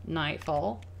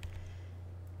nightfall.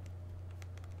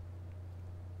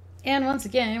 And once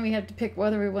again, we have to pick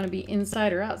whether we want to be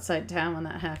inside or outside town when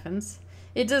that happens.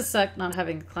 It does suck not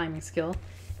having a climbing skill.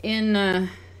 In, I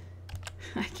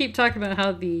keep talking about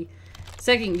how the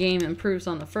second game improves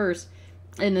on the first.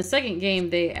 In the second game,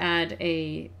 they add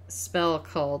a spell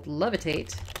called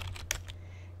Levitate.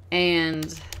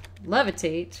 And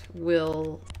Levitate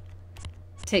will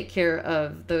take care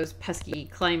of those pesky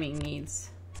climbing needs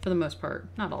for the most part.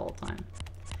 Not all the time.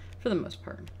 For the most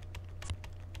part.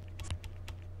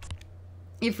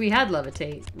 If we had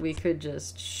Levitate, we could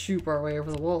just shoot our way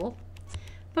over the wall.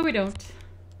 But we don't.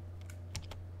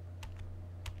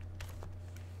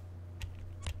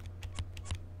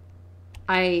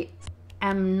 I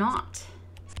am not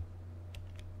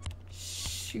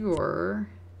sure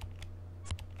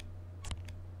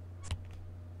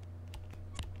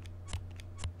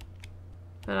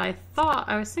but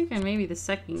I was thinking maybe the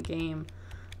second game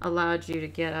allowed you to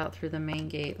get out through the main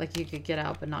gate, like you could get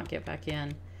out but not get back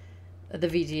in, the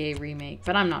VGA remake,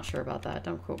 but I'm not sure about that.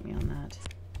 Don't quote me on that.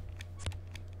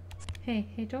 Hey,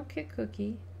 don't kick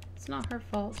Cookie. It's not her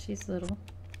fault. She's little.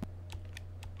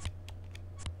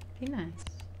 Be nice.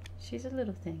 She's a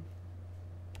little thing.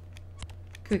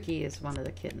 Cookie is one of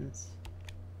the kittens.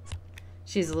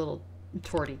 She's a little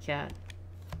torty cat.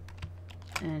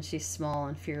 And she's small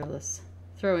and fearless.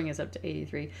 Throwing is up to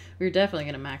 83. We were definitely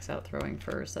going to max out throwing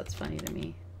first. That's funny to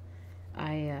me.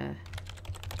 I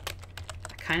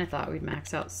kind of thought we'd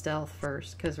max out stealth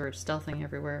first because we're stealthing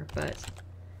everywhere, but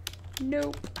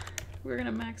nope. We're going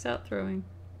to max out throwing.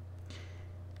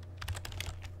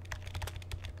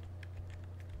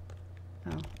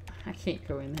 Oh, I can't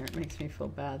go in there. It makes me feel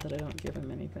bad that I don't give him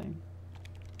anything.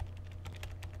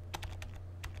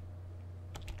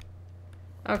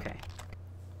 Okay.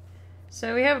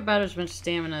 So we have about as much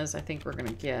stamina as I think we're going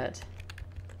to get.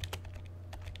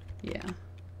 Yeah.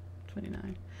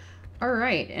 29.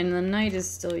 Alright, and the night is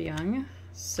still young.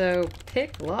 So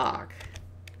pick lock.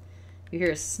 You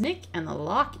hear a snick and the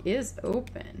lock is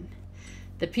open.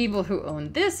 The people who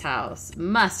own this house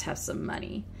must have some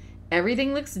money.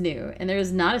 Everything looks new and there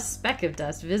is not a speck of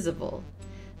dust visible.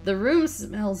 The room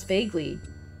smells vaguely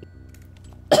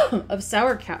of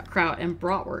sauerkraut and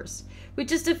bratwurst, with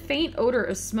just a faint odor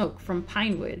of smoke from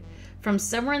pine wood. From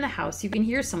somewhere in the house you can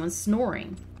hear someone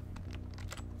snoring.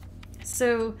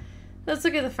 So let's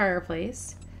look at the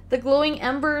fireplace. The glowing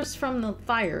embers from the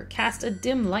fire cast a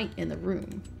dim light in the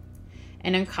room.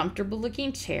 An uncomfortable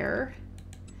looking chair.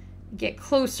 Get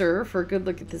closer for a good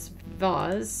look at this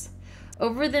vase.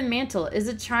 Over the mantel is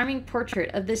a charming portrait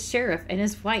of the sheriff and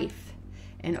his wife.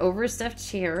 An overstuffed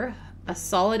chair, a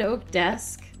solid oak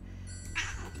desk.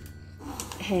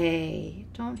 Hey,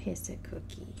 don't hiss at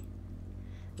Cookie.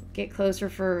 Get closer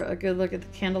for a good look at the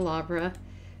candelabra.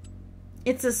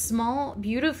 It's a small,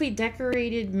 beautifully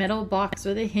decorated metal box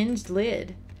with a hinged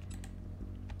lid.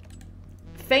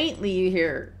 Faintly you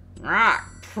hear...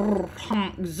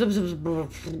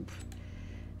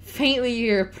 Faintly you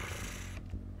hear...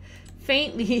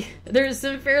 Faintly, there's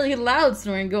some fairly loud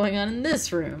snoring going on in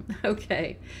this room.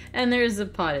 Okay, and there's a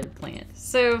potted plant.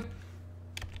 So,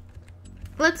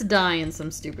 let's die in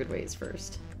some stupid ways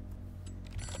first.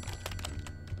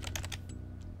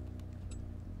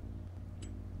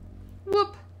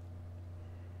 Whoop.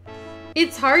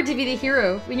 It's hard to be the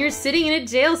hero when you're sitting in a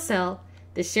jail cell.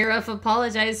 The sheriff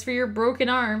apologized for your broken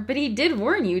arm, but he did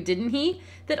warn you, didn't he,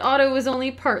 that Otto was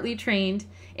only partly trained.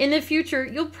 In the future,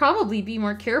 you'll probably be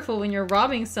more careful when you're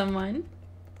robbing someone.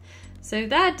 So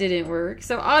that didn't work.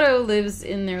 So Otto lives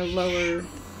in their lower...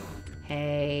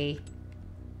 Hey.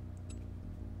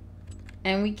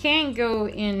 And we can go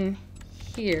in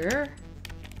here.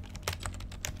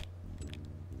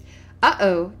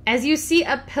 Uh-oh. As you see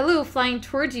a pillow flying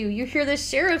towards you, you hear the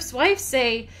sheriff's wife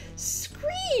say,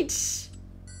 "Screech!"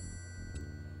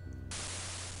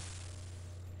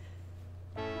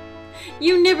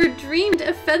 You never dreamed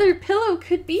a feather pillow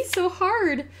could be so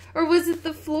hard. Or was it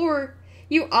the floor?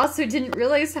 You also didn't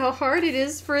realize how hard it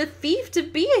is for a thief to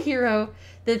be a hero.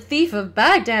 The thief of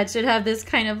Baghdad should have this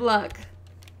kind of luck.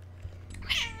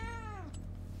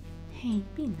 Hey,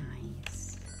 be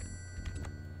nice.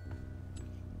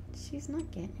 She's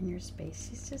not getting in your space.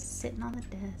 She's just sitting on the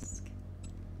desk.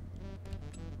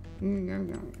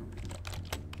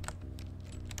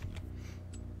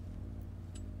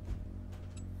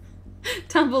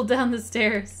 Tumble down the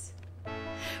stairs.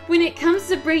 When it comes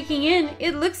to breaking in,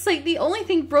 it looks like the only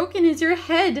thing broken is your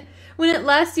head. When at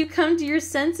last you come to your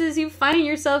senses, you find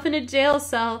yourself in a jail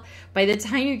cell. By the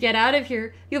time you get out of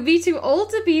here, you'll be too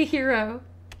old to be a hero.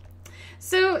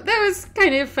 So that was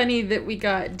kind of funny that we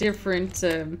got different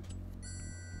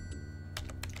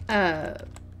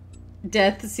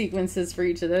death sequences for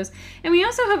each of those. And we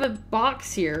also have a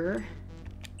box here.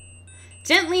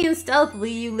 Gently and stealthily,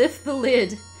 you lift the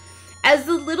lid. As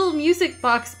the little music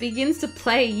box begins to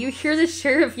play, you hear the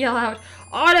sheriff yell out,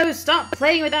 "Otto, stop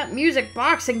playing with that music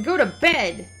box and go to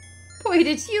bed!" Boy,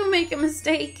 did you make a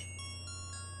mistake.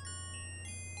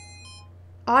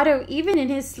 Otto, even in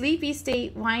his sleepy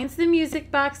state, winds the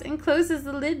music box and closes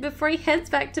the lid before he heads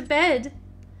back to bed.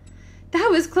 That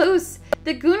was close.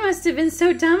 The goon must have been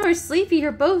so dumb or sleepy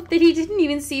or both that he didn't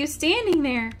even see you standing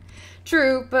there.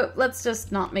 True, but let's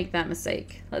just not make that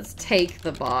mistake. Let's take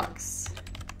the box.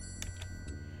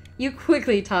 You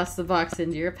quickly toss the box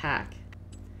into your pack.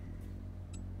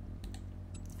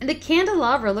 And the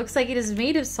candelabra looks like it is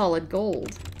made of solid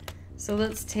gold. So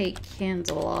let's take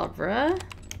candelabra.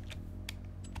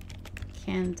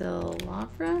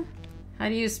 Candelabra? How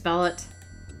do you spell it?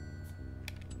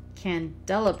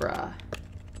 Candelabra.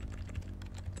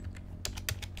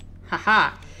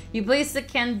 Haha. You place the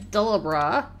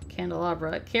candelabra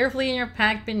carefully in your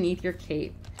pack beneath your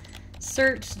cape.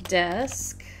 Search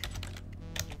desk.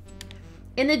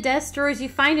 In the desk drawers, you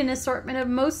find an assortment of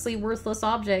mostly worthless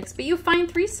objects, but you find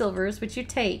 3 silvers, which you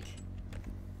take.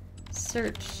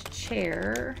 Search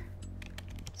chair.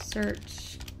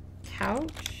 Search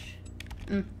couch.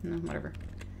 No, whatever.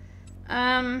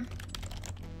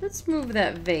 Let's move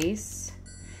that vase.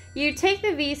 You take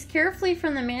the vase carefully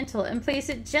from the mantel and place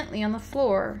it gently on the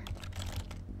floor.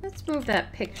 Let's move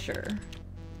that picture.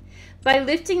 By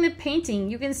lifting the painting,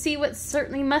 you can see what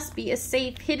certainly must be a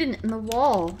safe hidden in the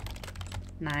wall.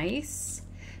 Nice.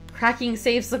 Cracking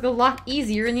safes look a lot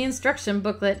easier in the instruction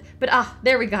booklet, but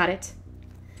there we got it.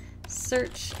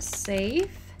 Search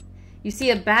safe. You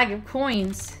see a bag of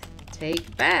coins.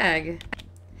 Take bag.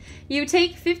 You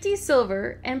take 50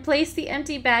 silver and place the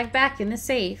empty bag back in the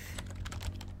safe.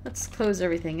 Let's close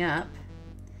everything up.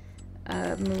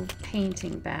 Move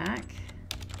painting back.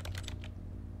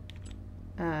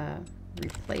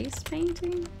 Replace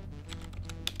painting?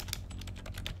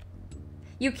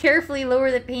 You carefully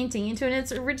lower the painting into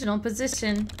its original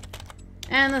position.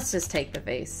 And let's just take the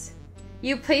vase.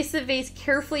 You place the vase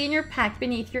carefully in your pack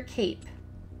beneath your cape.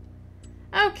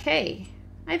 Okay,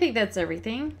 I think that's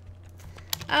everything.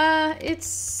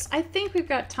 I think we've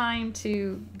got time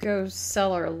to go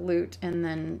sell our loot and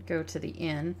then go to the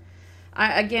inn.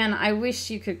 Again, I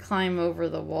wish you could climb over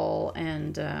the wall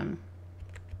and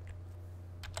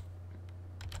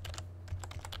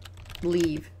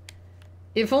leave.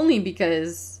 If only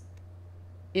because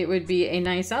it would be a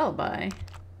nice alibi.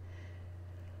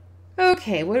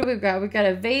 Okay, what do we got? We've got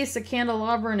a vase, a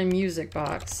candelabra, and a music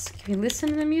box. Can we listen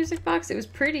to the music box? It was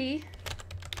pretty.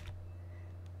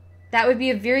 That would be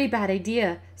a very bad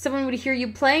idea. Someone would hear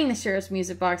you playing the sheriff's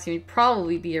music box and you'd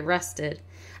probably be arrested.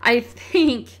 I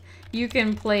think you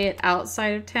can play it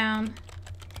outside of town,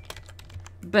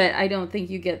 but I don't think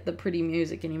you get the pretty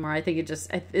music anymore. I think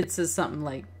it says something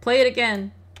like, play it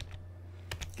again.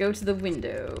 Go to the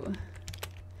window.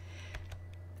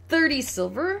 30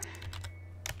 silver.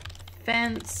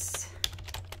 Fence.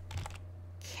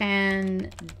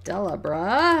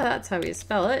 Candelabra. That's how you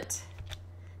spell it.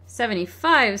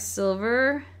 75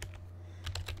 silver.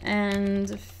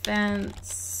 And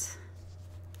fence.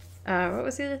 What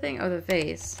was the other thing? Oh, the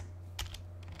vase.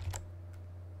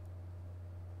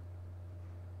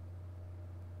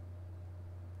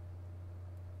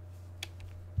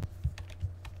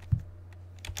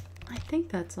 I think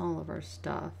that's all of our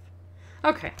stuff.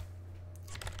 Okay.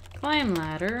 Climb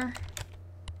ladder.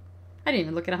 I didn't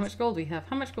even look at how much gold we have.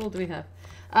 How much gold do we have?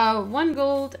 1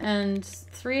 gold and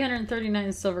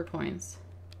 339 silver coins.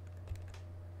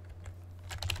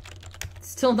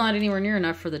 Still not anywhere near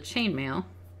enough for the chainmail.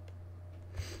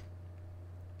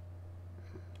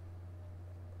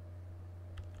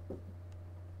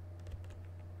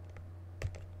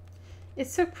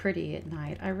 It's so pretty at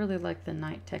night. I really like the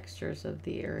night textures of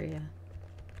the area.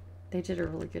 They did a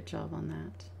really good job on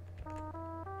that.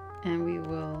 And we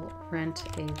will rent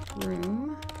a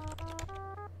room.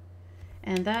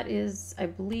 And that is, I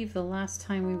believe, the last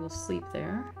time we will sleep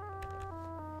there.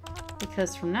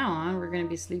 Because from now on, we're going to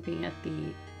be sleeping at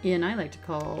the inn I like to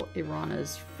call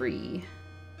Irana's Free.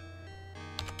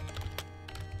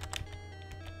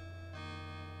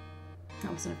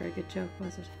 That wasn't a very good joke,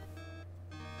 was it?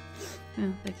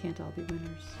 Well, they can't all be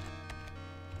winners.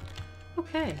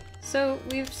 Okay, so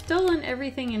we've stolen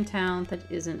everything in town that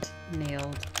isn't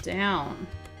nailed down.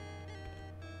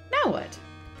 Now what?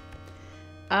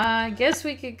 I guess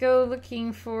we could go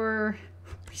looking for...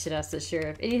 We should ask the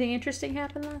sheriff. Anything interesting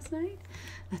happened last night?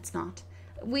 That's not.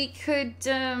 We could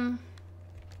go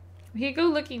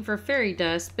looking for fairy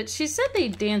dust, but she said they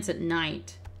dance at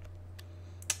night.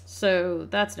 So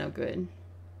that's no good.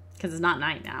 Because it's not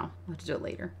night now. We'll have to do it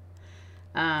later.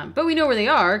 But we know where they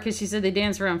are because she said they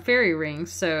dance around fairy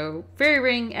rings. So fairy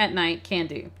ring at night can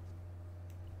do.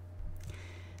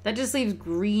 That just leaves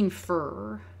green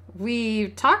fur. We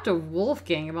talked to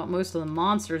Wolfgang about most of the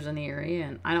monsters in the area,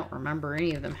 and I don't remember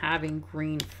any of them having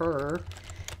green fur.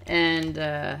 And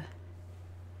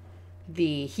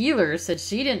the healer said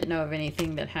she didn't know of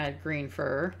anything that had green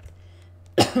fur.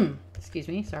 Excuse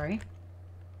me, sorry.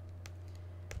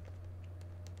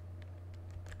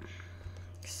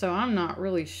 So I'm not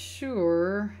really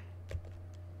sure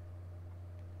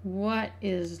what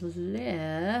is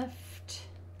left.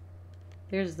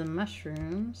 There's the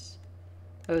mushrooms.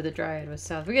 Oh, the dryad was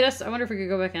south. We could ask, I wonder if we could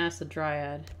go back and ask the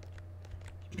dryad.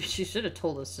 She should have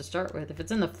told us to start with. If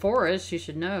it's in the forest, she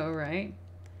should know, right?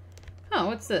 Oh,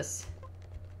 what's this?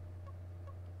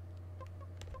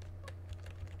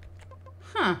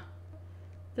 Huh.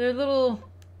 They're little...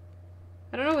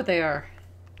 I don't know what they are.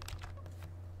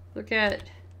 Look at...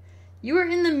 You are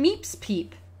in the Meeps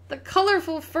Peep. The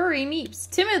colorful furry Meeps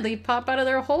timidly pop out of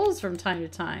their holes from time to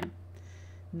time.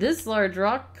 This large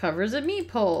rock covers a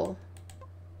Meep hole.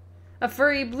 A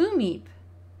furry blue Meep.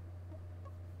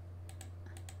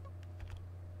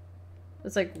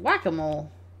 It's like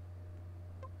whack-a-mole.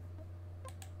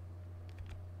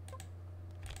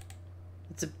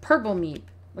 It's a purple Meep.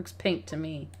 Looks pink to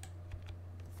me.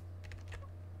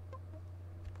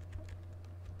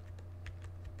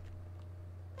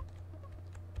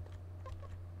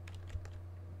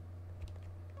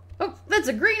 Oh, that's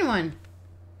a green one.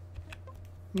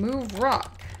 Move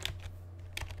rock.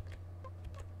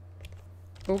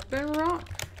 Open rock.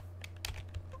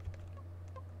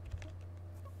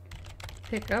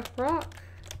 Pick up rock.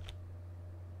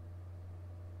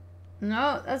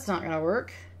 No, that's not gonna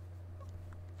work.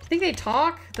 I think they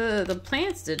talk. The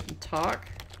plants didn't talk.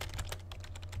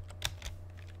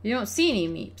 You don't see any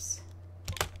Meeps.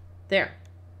 There.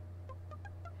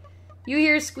 You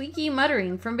hear squeaky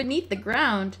muttering from beneath the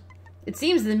ground. It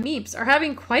seems the Meeps are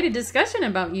having quite a discussion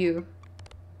about you.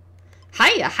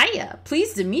 Hiya, hiya.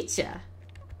 Pleased to meet ya.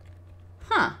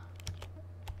 Huh.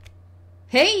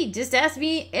 Hey, just ask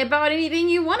me about anything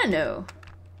you want to know.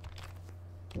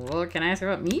 Well, can I ask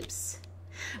about Meeps?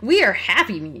 We are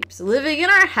happy Meeps, living in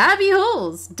our happy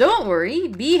holes. Don't worry,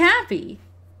 be happy.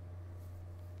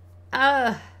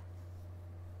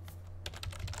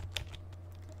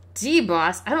 Gee,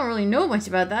 boss, I don't really know much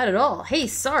about that at all. Hey,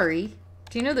 sorry.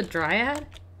 Do you know the dryad?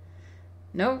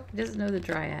 No, he doesn't know the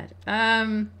dryad.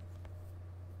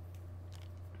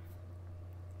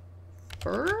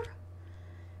 Fur?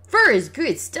 Fur is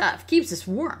good stuff. Keeps us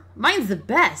warm. Mine's the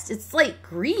best. It's light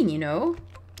green, you know.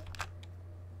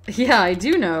 Yeah, I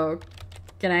do know.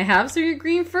 Can I have some of your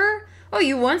green fur? Oh,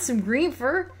 you want some green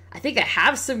fur? I think I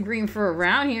have some green fur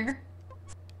around here.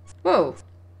 Whoa.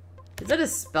 Is that a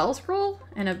spell scroll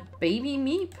and a baby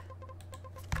Meep?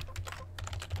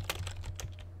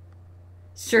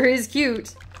 Sure is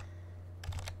cute.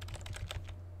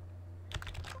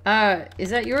 Is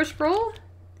that your scroll?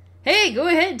 Hey, go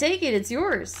ahead, take it. It's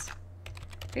yours.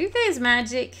 Are you guys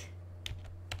magic?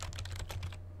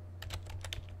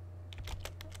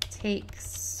 Take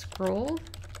scroll.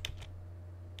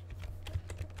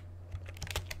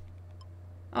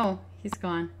 Oh, he's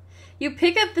gone. You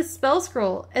pick up the spell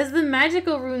scroll. As the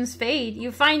magical runes fade,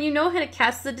 you find you know how to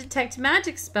cast the detect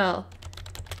magic spell.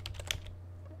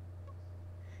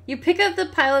 You pick up the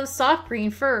pile of soft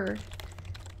green fur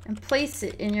and place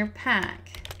it in your pack.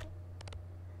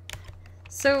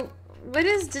 So, what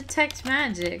is detect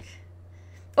magic?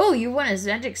 Oh, you want a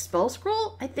magic spell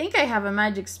scroll? I think I have a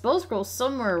magic spell scroll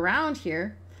somewhere around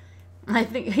here. I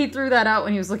think he threw that out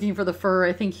when he was looking for the fur.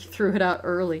 I think he threw it out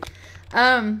early.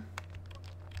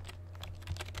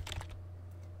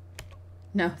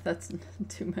 No, that's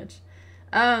too much.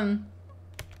 Are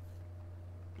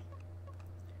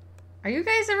you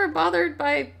guys ever bothered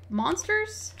by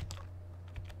monsters?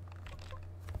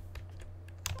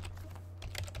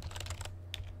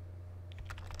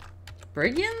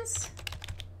 Brigands?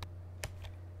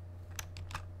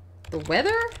 The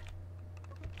weather?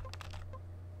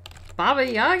 Baba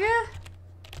Yaga?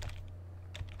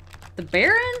 The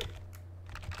Baron?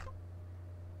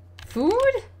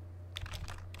 Food?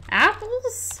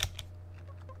 Apples?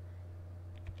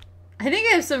 I think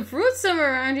I have some fruit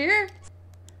somewhere around here.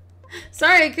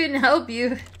 Sorry I couldn't help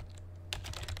you.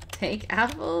 Take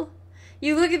apple?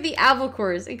 You look at the apple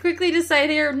cores and quickly decide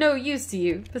they are of no use to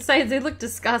you. Besides, they look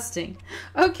disgusting.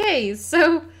 Okay,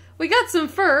 so we got some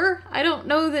fur. I don't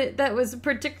know that that was a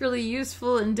particularly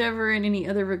useful endeavor in any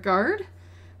other regard.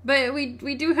 But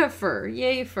we do have fur.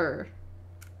 Yay, fur.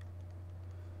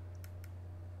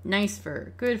 Nice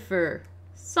fur. Good fur.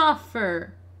 Soft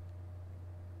fur.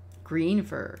 green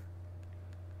fur.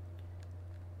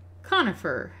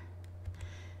 Conifer.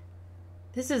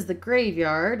 This is the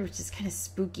graveyard, which is kind of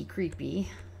spooky, creepy.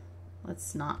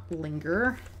 Let's not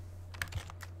linger.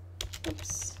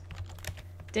 Oops.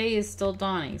 Day is still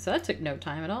dawning, so that took no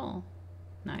time at all.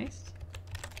 Nice.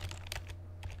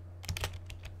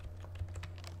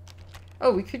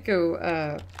 Oh, we could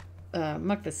go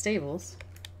muck the stables.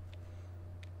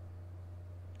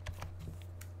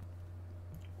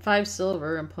 5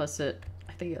 silver, and plus I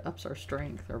think it ups our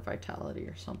strength or vitality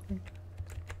or something.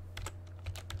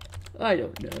 I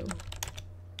don't know.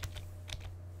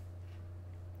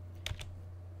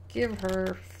 Give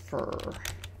her fur.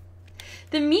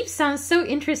 The Meep sounds so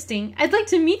interesting. I'd like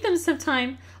to meet them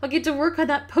sometime. I'll get to work on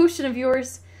that potion of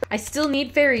yours. I still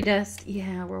need fairy dust.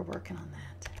 Yeah, we're working on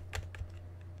that.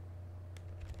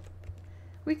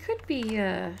 We could be,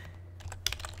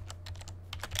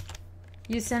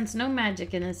 You sense no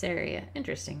magic in this area.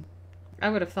 Interesting. I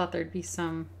would have thought there'd be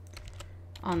some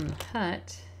on the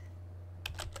hut.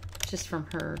 Just from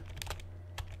her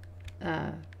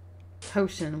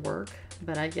potion work.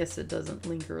 But I guess it doesn't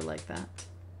linger like that.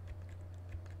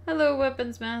 Hello,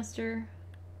 Weapons Master.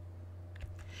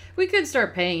 We could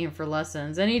start paying him for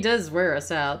lessons. And he does wear us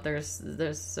out.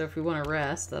 So if we want to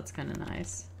rest, that's kind of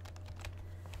nice.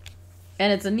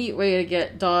 And it's a neat way to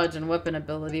get dodge and weapon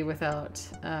ability without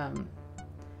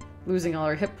losing all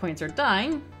our hit points or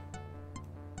dying.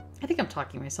 I think I'm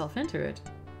talking myself into it.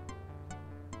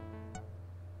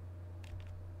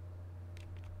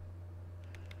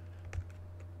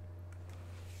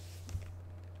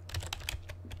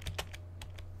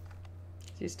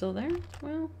 Is he still there?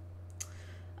 Well,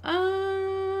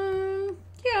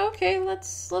 yeah, okay.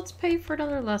 Let's pay for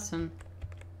another lesson.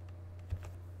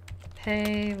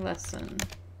 Pay lesson.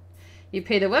 You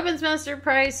pay the Weapons Master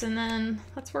price, and then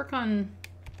let's work on.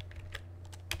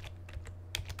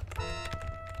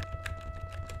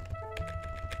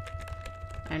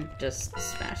 I'm just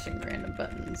smashing random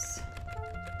buttons.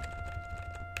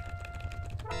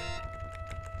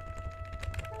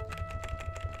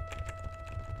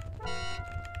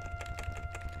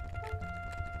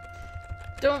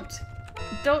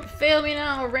 Don't fail me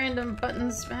now, random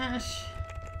button smash.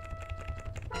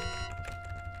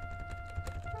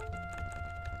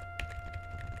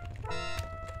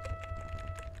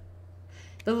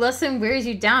 The lesson wears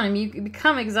you down and you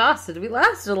become exhausted. We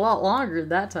lasted a lot longer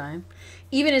that time.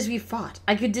 Even as we fought,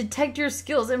 I could detect your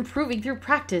skills improving through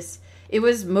practice. It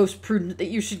was most prudent that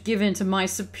you should give in to my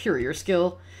superior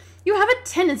skill. You have a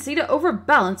tendency to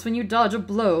overbalance when you dodge a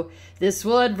blow. This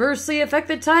will adversely affect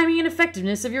the timing and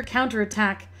effectiveness of your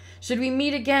counterattack. Should we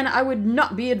meet again, I would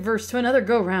not be adverse to another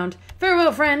go-round.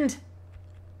 Farewell, friend!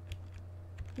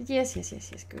 Yes,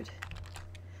 good.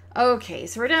 Okay,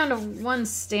 so we're down to 1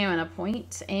 stamina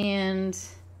point, and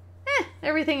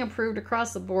everything improved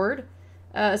across the board.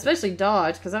 Especially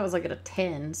dodge, because that was like at a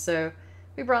 10, so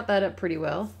we brought that up pretty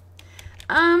well.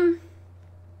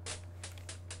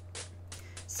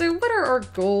 So what are our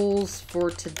goals for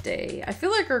today? I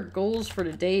feel like our goals for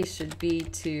today should be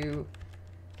to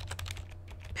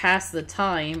pass the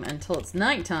time until it's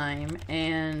nighttime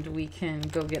and we can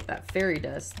go get that fairy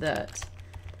dust that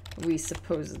we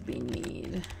supposedly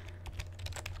need.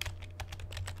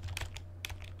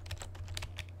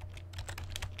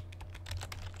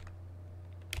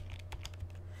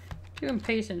 Too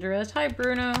impatient to rest. Hi,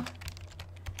 Bruno.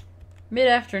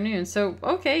 Mid-afternoon. So,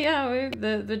 okay, yeah,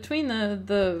 between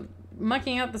the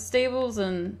mucking out the stables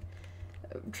and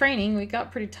training, we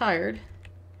got pretty tired.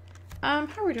 How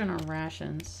are we doing on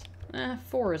rations?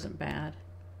 4 isn't bad.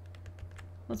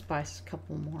 Let's buy a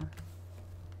couple more.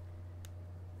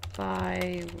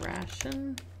 Buy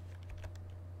ration.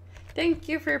 Thank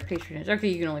you for your patronage. Okay,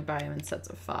 you can only buy them in sets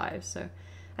of 5, so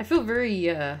I feel very,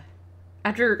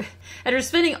 after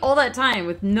spending all that time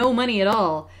with no money at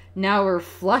all, now we're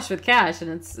flush with cash,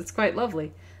 and it's quite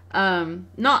lovely.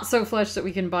 Not so flush that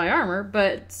we can buy armor,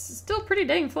 but still pretty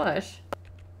dang flush.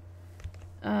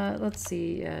 Let's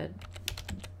see,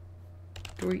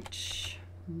 Breach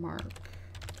mark.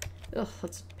 Ugh,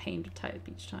 that's a pain to type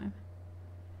each time.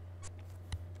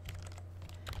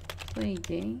 Play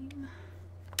game.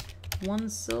 1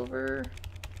 silver.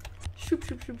 Shoop,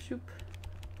 shoop, shoop, shoop.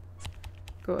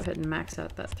 Go ahead and max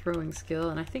out that throwing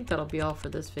skill, and I think that'll be all for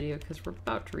this video because we're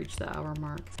about to reach the hour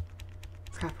mark.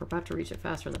 Crap, we're about to reach it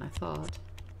faster than I thought.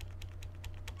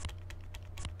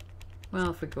 Well,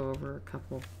 if we go over a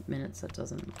couple minutes, that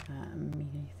doesn't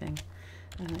mean anything.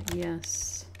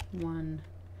 Yes, 1.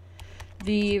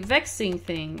 The vexing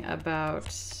thing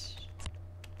about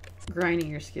grinding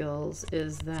your skills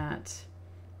is that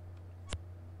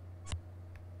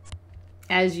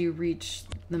as you reach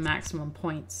the maximum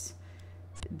points,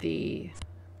 the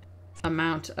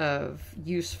amount of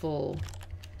useful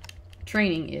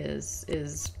training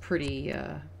is pretty,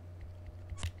 it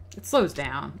slows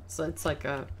down. So it's like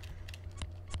a,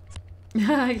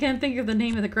 I can't think of the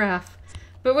name of the graph,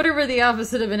 but whatever the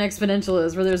opposite of an exponential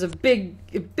is, where there's a big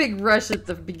rush at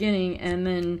the beginning and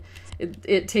then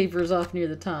it tapers off near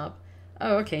the top.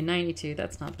 Oh, okay, 92,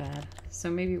 that's not bad. So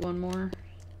maybe one more.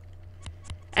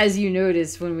 As you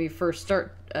notice when we first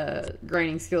start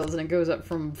grinding skills, and it goes up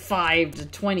from 5 to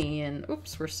 20, and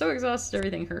oops, we're so exhausted,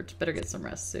 everything hurts. Better get some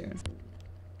rest soon.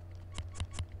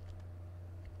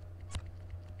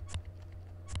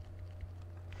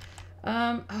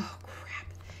 Oh crap.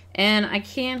 And I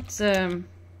can't,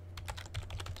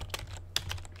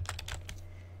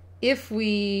 if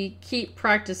we keep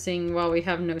practicing while we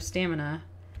have no stamina,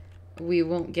 we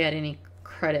won't get any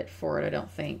credit for it, I don't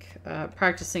think.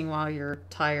 Practicing while you're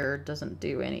tired doesn't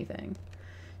do anything.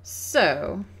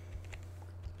 So,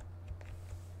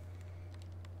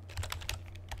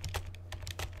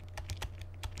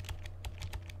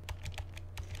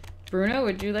 Bruno,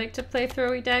 would you like to play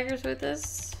Throwy Daggers with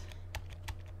us?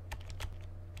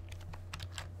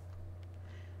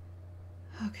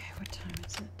 Okay, what time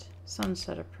is it?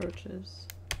 Sunset approaches.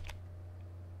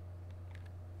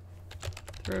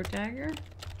 Throw dagger?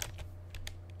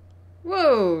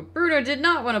 Whoa! Bruno did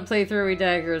not want to play Throwy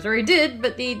Daggers. Or he did,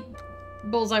 but the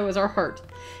bullseye was our heart.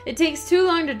 It takes too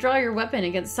long to draw your weapon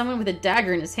against someone with a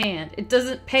dagger in his hand. It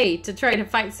doesn't pay to try to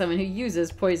fight someone who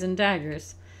uses poison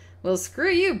daggers. Well,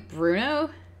 screw you, Bruno.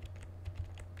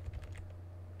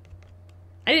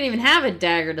 I didn't even have a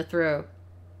dagger to throw.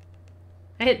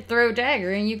 I hit throw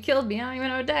dagger and you killed me. I don't even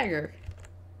have a dagger.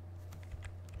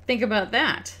 Think about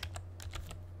that.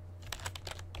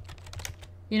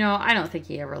 You know, I don't think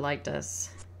he ever liked us.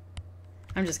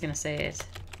 I'm just gonna say it.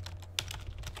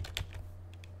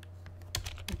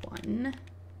 1.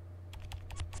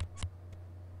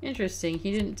 Interesting.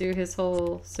 He didn't do his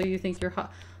whole, so you think you're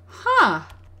hot. Huh!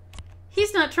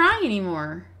 He's not trying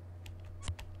anymore.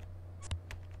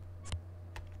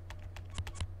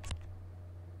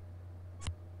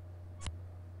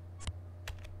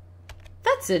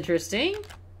 That's interesting.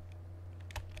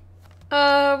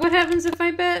 What happens if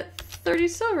I bet 30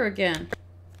 silver again?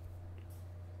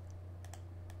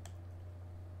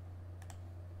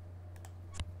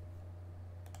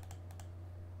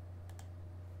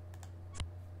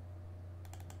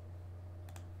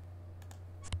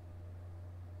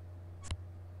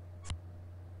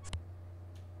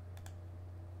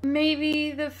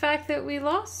 Maybe the fact that we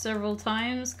lost several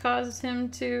times caused him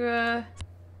to,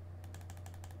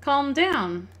 calm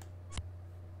down.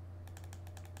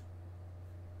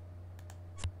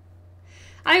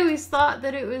 I always thought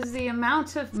that it was the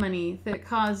amount of money that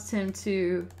caused him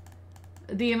to...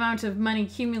 the amount of money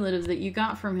cumulative that you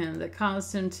got from him that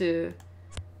caused him to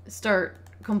start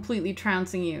completely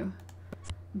trouncing you.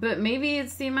 But maybe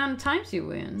it's the amount of times you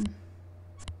win.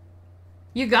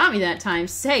 You got me that time.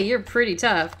 Say, you're pretty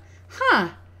tough. Huh.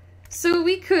 So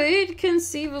we could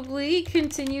conceivably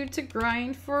continue to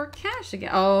grind for cash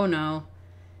again. Oh, no.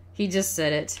 He just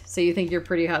said it. So you think you're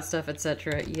pretty hot stuff,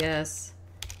 etc. Yes.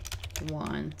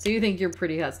 1. So you think you're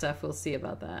pretty hot stuff. We'll see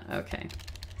about that. Okay.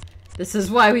 This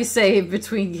is why we save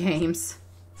between games.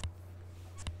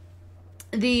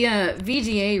 The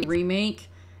VGA remake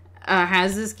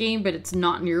has this game, but it's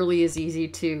not nearly as easy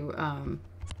to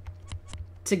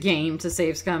game, to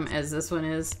save scum, as this one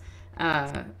is.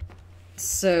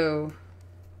 So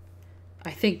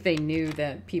I think they knew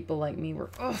that people like me were,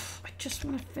 oh, I just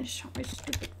want to finish out my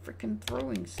stupid freaking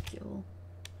throwing skill.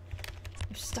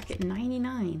 I'm stuck at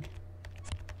 99.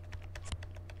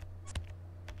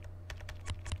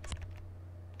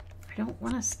 I don't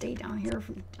want to stay down here.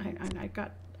 From I've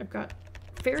got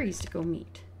fairies to go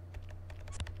meet.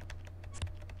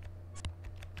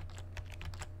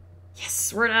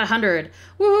 Yes, we're at 100.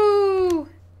 Woohoo!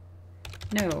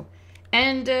 No,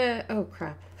 and oh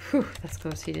crap. Whew, that's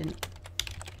close. He didn't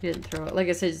throw it. Like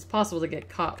I said, it's possible to get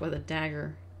caught with a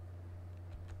dagger.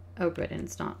 Oh, good, and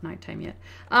it's not nighttime yet.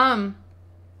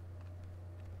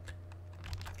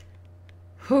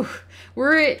 Whew,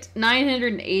 we're at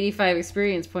 985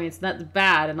 experience points. That's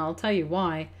bad, and I'll tell you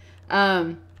why.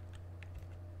 I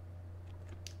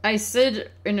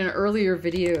said in an earlier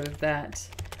video that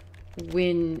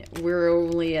when we're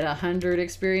only at 100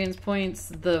 experience points,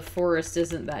 the forest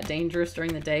isn't that dangerous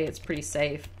during the day. It's pretty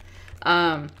safe.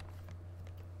 When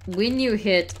you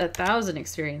hit 1,000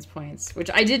 experience points, which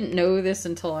I didn't know this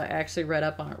until I actually read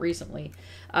up on it recently.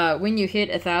 When you hit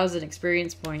 1,000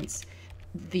 experience points,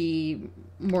 the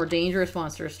more dangerous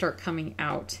monsters start coming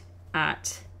out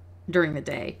at during the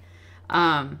day.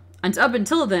 And up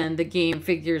until then, the game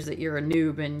figures that you're a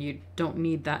noob and you don't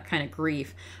need that kind of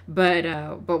grief. But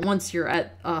once you're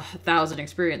at 1,000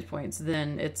 experience points,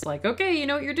 then it's like, okay, you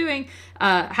know what you're doing.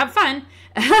 Have fun.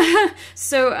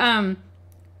 So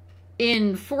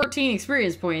in 14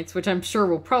 experience points, which I'm sure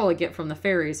we'll probably get from the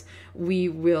fairies, we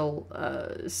will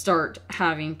start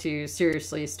having to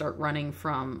seriously start running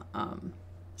from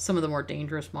some of the more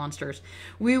dangerous monsters.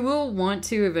 We will want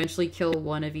to eventually kill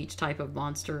one of each type of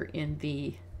monster in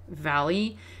the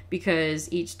valley,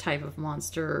 because each type of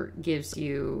monster gives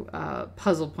you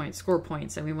puzzle points, score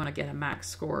points, and we want to get a max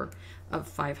score of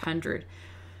 500.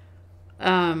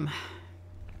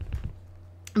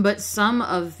 But some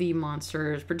of the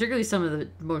monsters, particularly some of the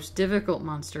most difficult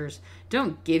monsters,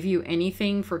 don't give you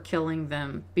anything for killing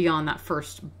them beyond that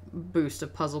first boost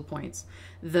of puzzle points.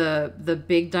 The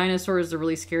big dinosaur is the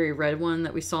really scary red one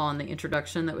that we saw in the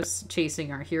introduction that was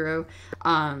chasing our hero.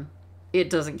 It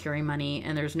doesn't carry money,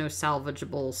 and there's no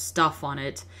salvageable stuff on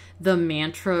it. The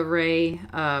Manta Ray,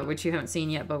 which you haven't seen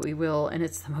yet, but we will, and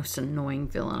it's the most annoying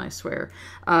villain, I swear.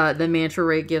 The Manta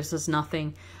Ray gives us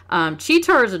nothing.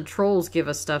 Cheetars and trolls give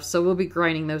us stuff, so we'll be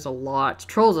grinding those a lot.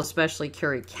 Trolls especially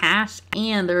carry cash,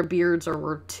 and their beards are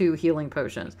worth 2 healing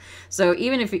potions. So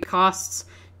even if it costs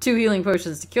 2 healing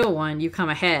potions to kill one, you come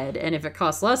ahead, and if it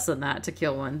costs less than that to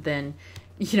kill one, then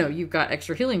you know, you've got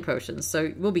extra healing potions.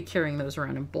 So we'll be carrying those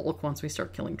around in bulk once we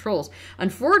start killing trolls.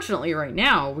 Unfortunately, right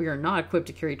now, we are not equipped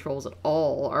to carry trolls at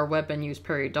all. Our weapon use,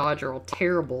 parry, dodge are all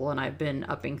terrible, and I've been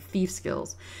upping thief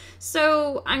skills.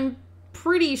 So I'm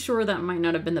pretty sure that might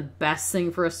not have been the best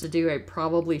thing for us to do. I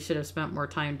probably should have spent more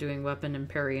time doing weapon and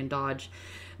parry and dodge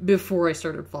before I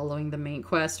started following the main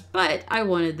quest, but I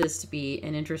wanted this to be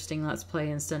an interesting Let's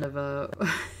Play instead of a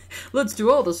let's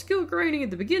do all the skill grinding at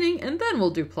the beginning and then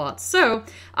we'll do plots. So,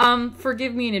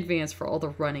 forgive me in advance for all the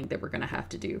running that we're going to have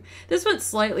to do. This went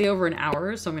slightly over an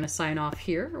hour, so I'm going to sign off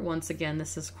here. Once again,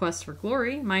 this is Quest for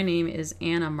Glory. My name is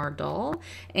Anna Mardal,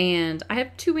 and I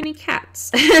have too many cats.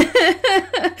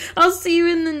 I'll see you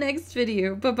in the next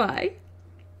video. Bye-bye.